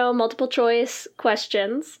yes or no multiple choice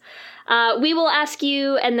questions. We will ask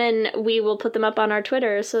you, and then we will put them up on our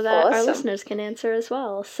Twitter so that our Awesome. listeners can answer as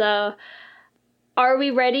well. So, are we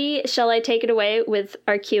ready? Shall I take it away with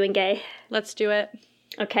our Q and Gay? Let's do it.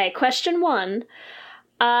 Okay, question 1.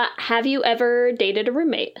 Have you ever dated a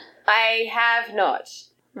roommate? I have not.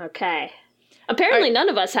 Okay. Apparently none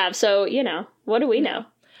of us have, so, what do we know?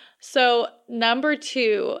 So, number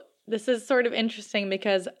 2, this is sort of interesting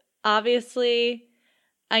because obviously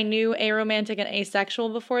I knew aromantic and asexual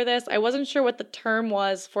before this. I wasn't sure what the term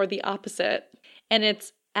was for the opposite, and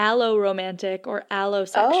it's alloromantic or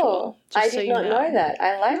allosexual. Oh, I just so did you not know that.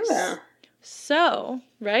 I like that. So,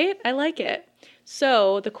 right? I like it.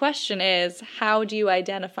 So, the question is, how do you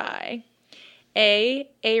identify? A,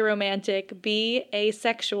 aromantic, B,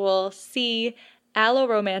 asexual, C,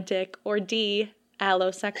 alloromantic, or D,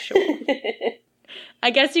 allosexual? I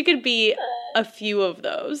guess you could be a few of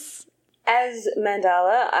those. As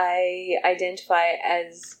Mandahla, I identify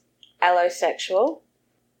as allosexual.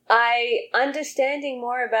 Understanding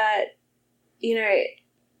more about,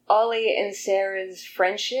 Ollie and Sarah's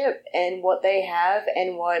friendship and what they have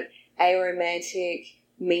and what aromantic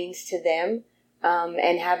means to them,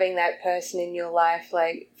 and having that person in your life,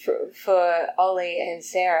 like for Ollie and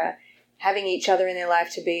Sarah, having each other in their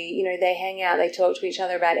life to be, they hang out, they talk to each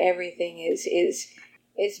other about everything.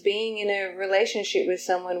 It's being in a relationship with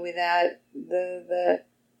someone without the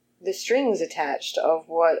strings attached of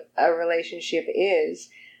what a relationship is.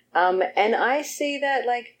 And I see that,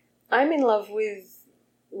 like, I'm in love with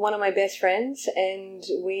one of my best friends, and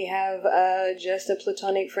we have just a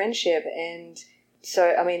platonic friendship. And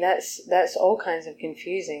so, I mean, that's all kinds of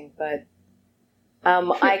confusing, but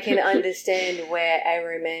I can understand where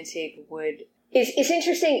aromantic would... It's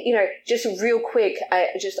interesting, just real quick,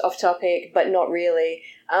 just off topic, but not really.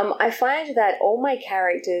 I find that all my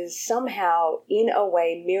characters somehow, in a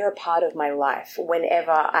way, mirror part of my life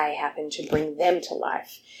whenever I happen to bring them to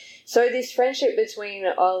life. So this friendship between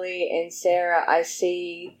Ollie and Sarah, I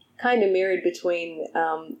see kind of mirrored between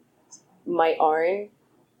my own,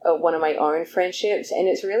 one of my own friendships, and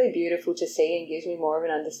it's really beautiful to see and gives me more of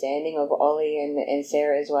an understanding of Ollie and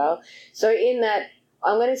Sarah as well. So in that,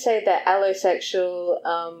 I'm going to say that allosexual,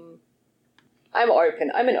 I'm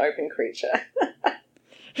open. I'm an open creature.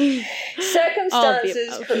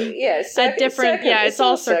 Circumstances, it's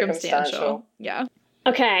all circumstantial. Yeah.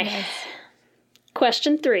 Okay. Nice.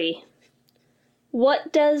 Question 3.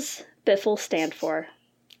 What does BIFL stand for?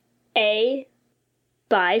 A,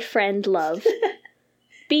 by friend love.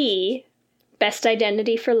 B, best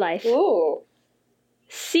identity for life. Ooh.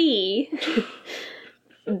 C,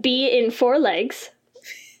 B in 4 legs.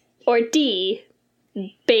 Or D,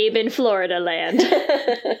 babe in Florida land.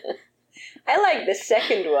 I like the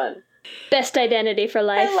second one. Best identity for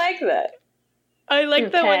life. I like that. I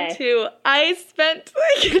like that one Okay. too. I spent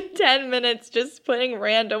like 10 minutes just putting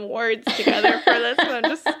random words together for this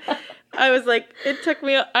one. I was like,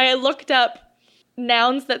 I looked up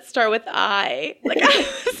nouns that start with I. Like, I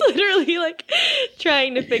was literally like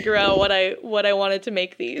trying to figure out what I wanted to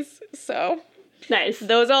make these. So Nice.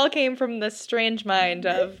 those all came from the strange mind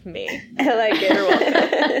of me. I like it. You're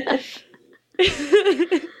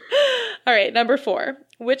welcome. All right, number 4.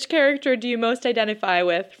 Which character do you most identify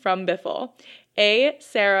with from Biffle? A,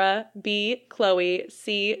 Sarah, B, Chloe,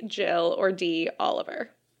 C, Jill, or D,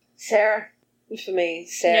 Oliver? Sarah. For me,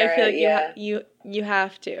 Sarah. Yeah, I feel like you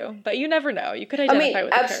have to, but you never know. You could identify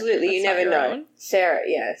with a absolutely, character you that's never not your know. own. Sarah,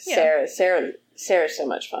 Yeah. Sarah's so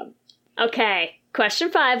much fun. Okay. Question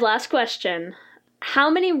 5, last question.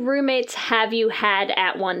 How many roommates have you had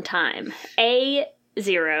at one time? A,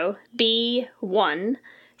 0, B, 1,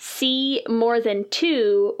 C, more than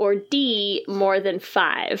 2, or D, more than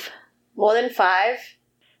 5? More than 5?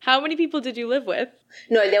 How many people did you live with?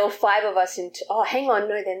 No, there were 5 of us in... Oh, hang on.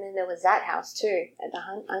 No, then there was that house too, at the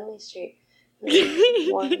Hunley Street.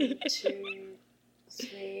 1, 2,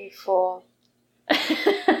 3, 4.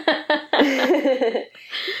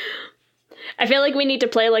 I feel like we need to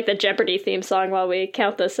play like the Jeopardy theme song while we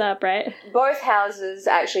count this up, right? Both houses,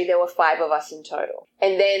 actually, there were 5 of us in total.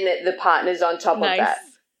 And then the partners on top of that.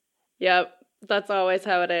 Yep, that's always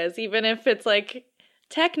how it is. Even if it's like,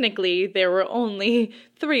 technically, there were only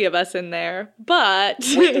 3 of us in there, but...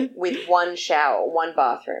 with one shower, one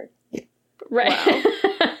bathroom. Right.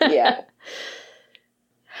 Yeah.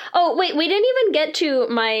 Oh, wait, we didn't even get to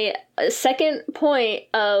my second point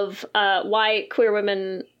of why queer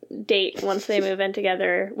women date once they move in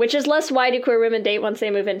together, which is less why do queer women date once they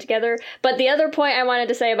move in together. But the other point I wanted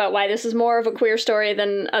to say about why this is more of a queer story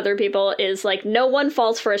than other people is, like, no one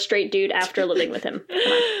falls for a straight dude after living with him.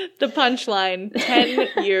 The punchline,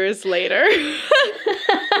 10 years later.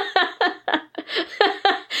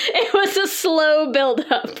 It was a slow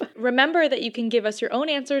build-up. Remember that you can give us your own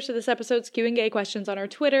answers to this episode's Q&A questions on our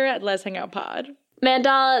Twitter at Let's Hang Out Pod.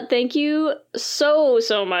 Mandahla, thank you so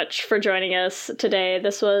much for joining us today.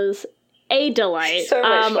 This was a delight. So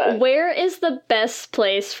much fun. Where is the best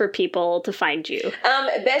place for people to find you?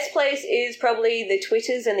 Best place is probably the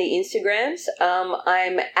Twitters and the Instagrams.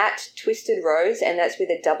 I'm at Twisted Rose, and that's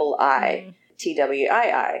with a double I.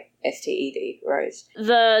 TWIISTED, Rose.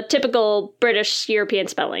 The typical British European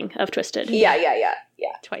spelling of twisted. Yeah.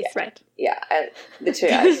 Twice. Yeah. Right. Yeah, the two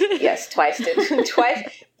I's. Yes, twisted.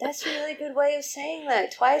 Twice. That's a really good way of saying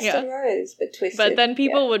that. Twisted Rose, but twisted. But then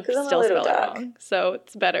people would 'cause I'm a still little spell dark. it wrong. So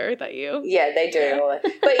it's better that you... Yeah, they do.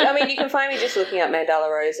 But, I mean, you can find me just looking up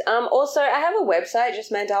Mandahla Rose. Also, I have a website,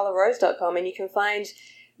 just mandahlarose.com, and you can find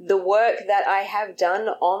the work that I have done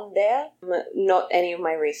on there. Not any of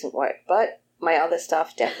my recent work, but my other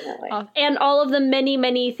stuff, definitely. And all of the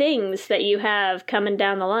many things that you have coming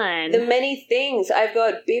down the line. The many things. I've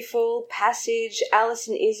got Biffle, Passage, Alice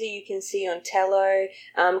and Izzy you can see on Tello.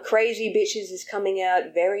 Crazy Bitches is coming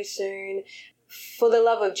out very soon. For the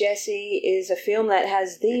Love of Jessie is a film that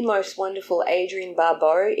has the most wonderful Adrienne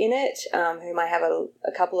Barbeau in it, whom I have a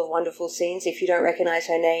couple of wonderful scenes. If you don't recognise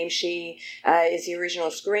her name, she is the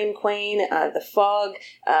original Scream Queen, The Fog,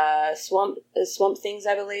 Swamp Things,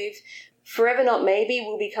 I believe. Forever Not Maybe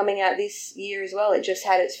will be coming out this year as well. It just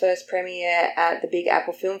had its first premiere at the Big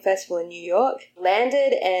Apple Film Festival in New York.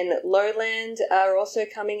 Landed and Lowland are also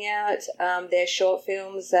coming out. They're short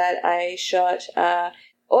films that I shot.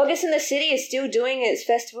 August in the City is still doing its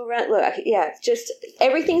festival run. Look, yeah, just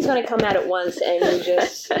everything's going to come out at once, and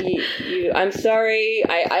I'm sorry.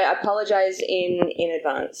 I apologize in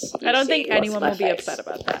advance. I don't think anyone will be upset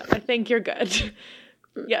about that. I think you're good.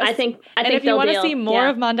 Yes. I think and if you want to see more yeah.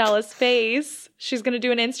 of Mandahla's face, she's going to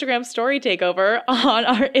do an Instagram story takeover on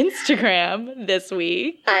our Instagram this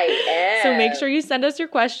week. I am. So make sure you send us your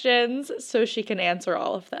questions so she can answer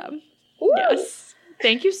all of them. Woo. Yes.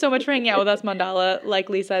 Thank you so much for hanging out with us, Mandahla. Like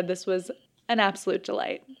Lee said, this was an absolute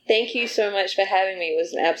delight. Thank you so much for having me. It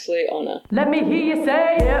was an absolute honor. Let me hear you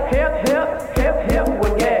say hip, hip, hip, hip, hip,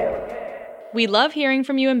 well, yeah. We love hearing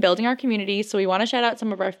from you and building our community, so we want to shout out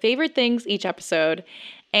some of our favorite things each episode.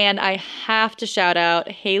 And I have to shout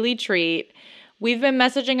out Haley Treat. We've been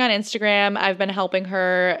messaging on Instagram. I've been helping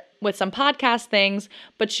her with some podcast things,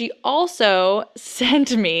 but she also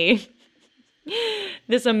sent me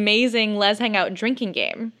this amazing Let's Hang Out drinking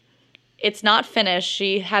game. It's not finished.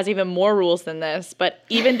 She has even more rules than this, but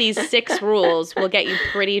even these 6 rules will get you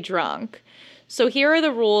pretty drunk. So here are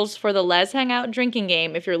the rules for the Let's Hang Out drinking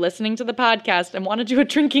game if you're listening to the podcast and want to do a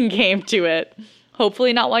drinking game to it.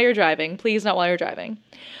 Hopefully not while you're driving. Please not while you're driving.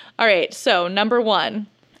 All right, so number 1.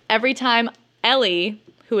 Every time Ellie,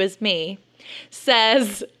 who is me,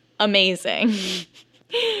 says amazing,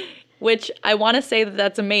 which I want to say that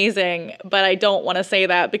that's amazing, but I don't want to say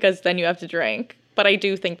that because then you have to drink. But I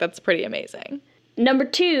do think that's pretty amazing. Number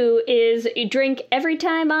 2 is you drink every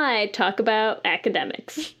time I talk about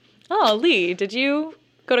academics. Oh, Lee, did you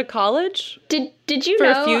go to college? Did you for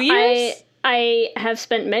know a few years? I have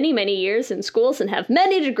spent many years in schools and have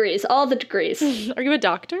many degrees, all the degrees. Are you a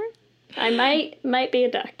doctor? I might be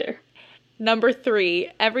a doctor. Number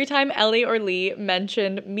 3, every time Ellie or Lee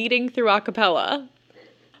mentioned meeting through a cappella.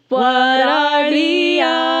 What are the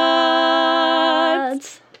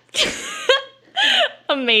odds?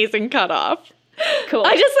 Amazing cutoff. Cool.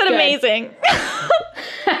 I just said Good. Amazing.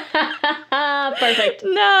 Perfect.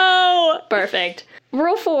 No. Perfect.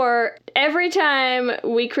 Rule 4, every time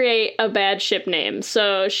we create a bad ship name.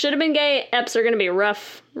 So should have been gay, eps are going to be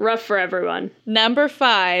rough for everyone. Number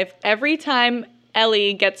 5, every time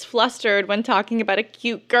Ellie gets flustered when talking about a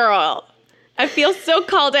cute girl. I feel so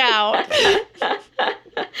called out.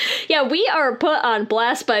 Yeah, we are put on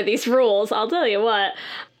blast by these rules, I'll tell you what.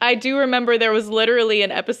 I do remember there was literally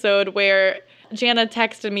an episode where Jana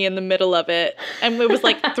texted me in the middle of it, and it was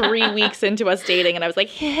like 3 weeks into us dating, and I was like,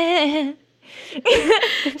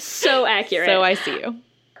 So accurate. So I see you.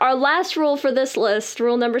 Our last rule for this list,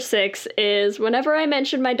 rule number 6, is whenever I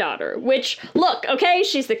mention my daughter, which, look, okay,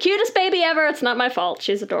 she's the cutest baby ever. It's not my fault.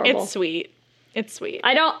 She's adorable. It's sweet. It's sweet.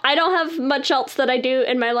 I don't have much else that I do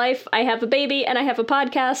in my life. I have a baby and I have a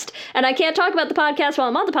podcast, and I can't talk about the podcast while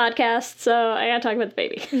I'm on the podcast, so I gotta talk about the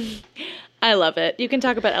baby. I love it. You can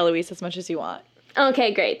talk about Eloise as much as you want.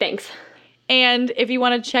 Okay, great. Thanks. And if you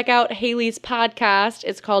want to check out Haley's podcast,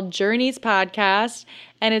 it's called Journeys Podcast,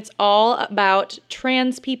 and it's all about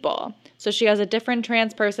trans people. So she has a different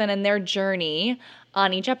trans person and their journey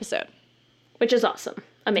on each episode. Which is awesome.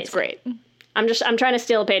 Amazing. It's great. I'm trying to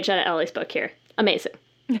steal a page out of Ellie's book here. Amazing.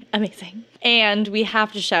 Amazing. And we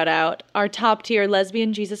have to shout out our top tier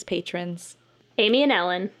Lesbian Jesus patrons. Amy and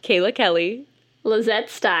Ellen, Kayla Kelly, Lizette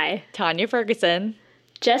Stye, Tanya Ferguson,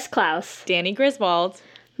 Jess Klaus, Danny Griswold,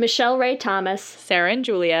 Michelle Ray Thomas, Sarah and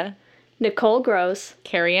Julia, Nicole Gross,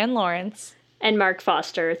 Carrie Ann Lawrence, and Mark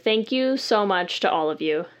Foster. Thank you so much to all of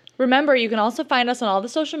you. Remember, you can also find us on all the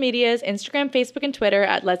social medias, Instagram, Facebook, and Twitter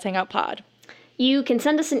at Let's Hang Out Pod. You can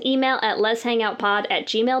send us an email at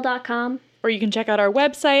letshangoutpod@gmail.com. Or you can check out our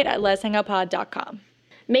website at letshangoutpod.com.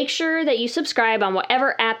 Make sure that you subscribe on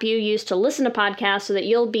whatever app you use to listen to podcasts so that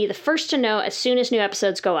you'll be the first to know as soon as new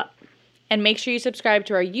episodes go up. And make sure you subscribe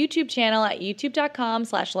to our YouTube channel at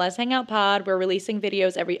youtube.com/letshangoutpod. We're releasing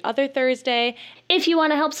videos every other Thursday. If you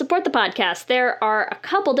want to help support the podcast, there are a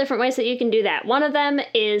couple different ways that you can do that. One of them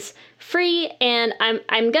is free, and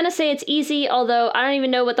I'm going to say it's easy, although I don't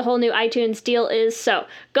even know what the whole new iTunes deal is. So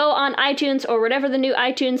go on iTunes or whatever the new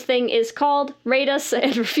iTunes thing is called, rate us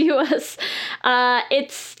and review us.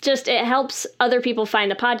 It helps other people find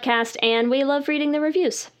the podcast, and we love reading the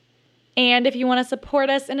reviews. And if you want to support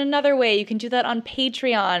us in another way, you can do that on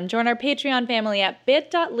Patreon. Join our Patreon family at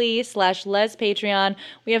bit.ly/lespatreon.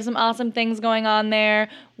 We have some awesome things going on there.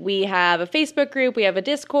 We have a Facebook group. We have a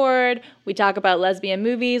Discord. We talk about lesbian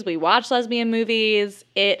movies. We watch lesbian movies.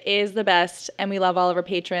 It is the best, and we love all of our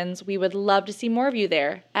patrons. We would love to see more of you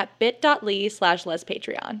there at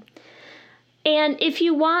bit.ly/lespatreon. And if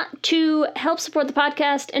you want to help support the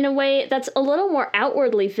podcast in a way that's a little more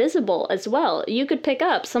outwardly visible as well, you could pick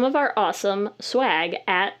up some of our awesome swag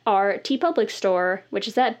at our TeePublic store, which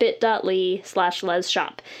is at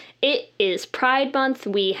bit.ly/lesshop. It is Pride Month.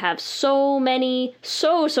 We have so many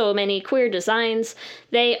queer designs.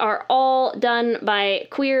 They are all done by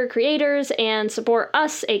queer creators and support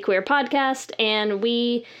us, a queer podcast, and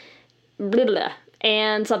we...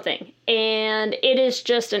 and something. And it is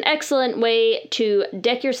just an excellent way to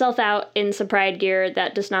deck yourself out in some Pride gear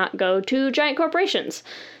that does not go to giant corporations.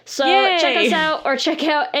 So Yay! Check us out, or check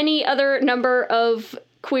out any other number of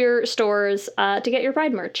queer stores to get your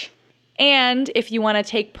Pride merch. And if you want to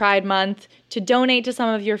take Pride Month to donate to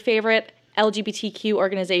some of your favorite LGBTQ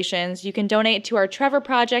organizations, you can donate to our Trevor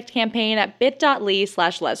Project campaign at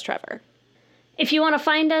bit.ly/lestrevor. If you want to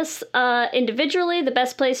find us individually, the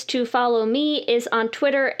best place to follow me is on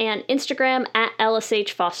Twitter and Instagram at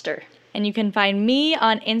LSH Foster. And you can find me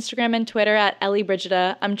on Instagram and Twitter at Ellie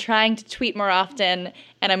Brigida. I'm trying to tweet more often,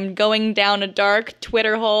 and I'm going down a dark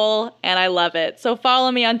Twitter hole, and I love it. So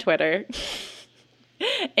follow me on Twitter.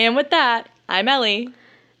 And with that, I'm Ellie.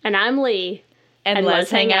 And I'm Lee. And let's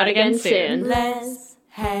hang out again soon. Let's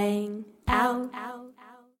hang out.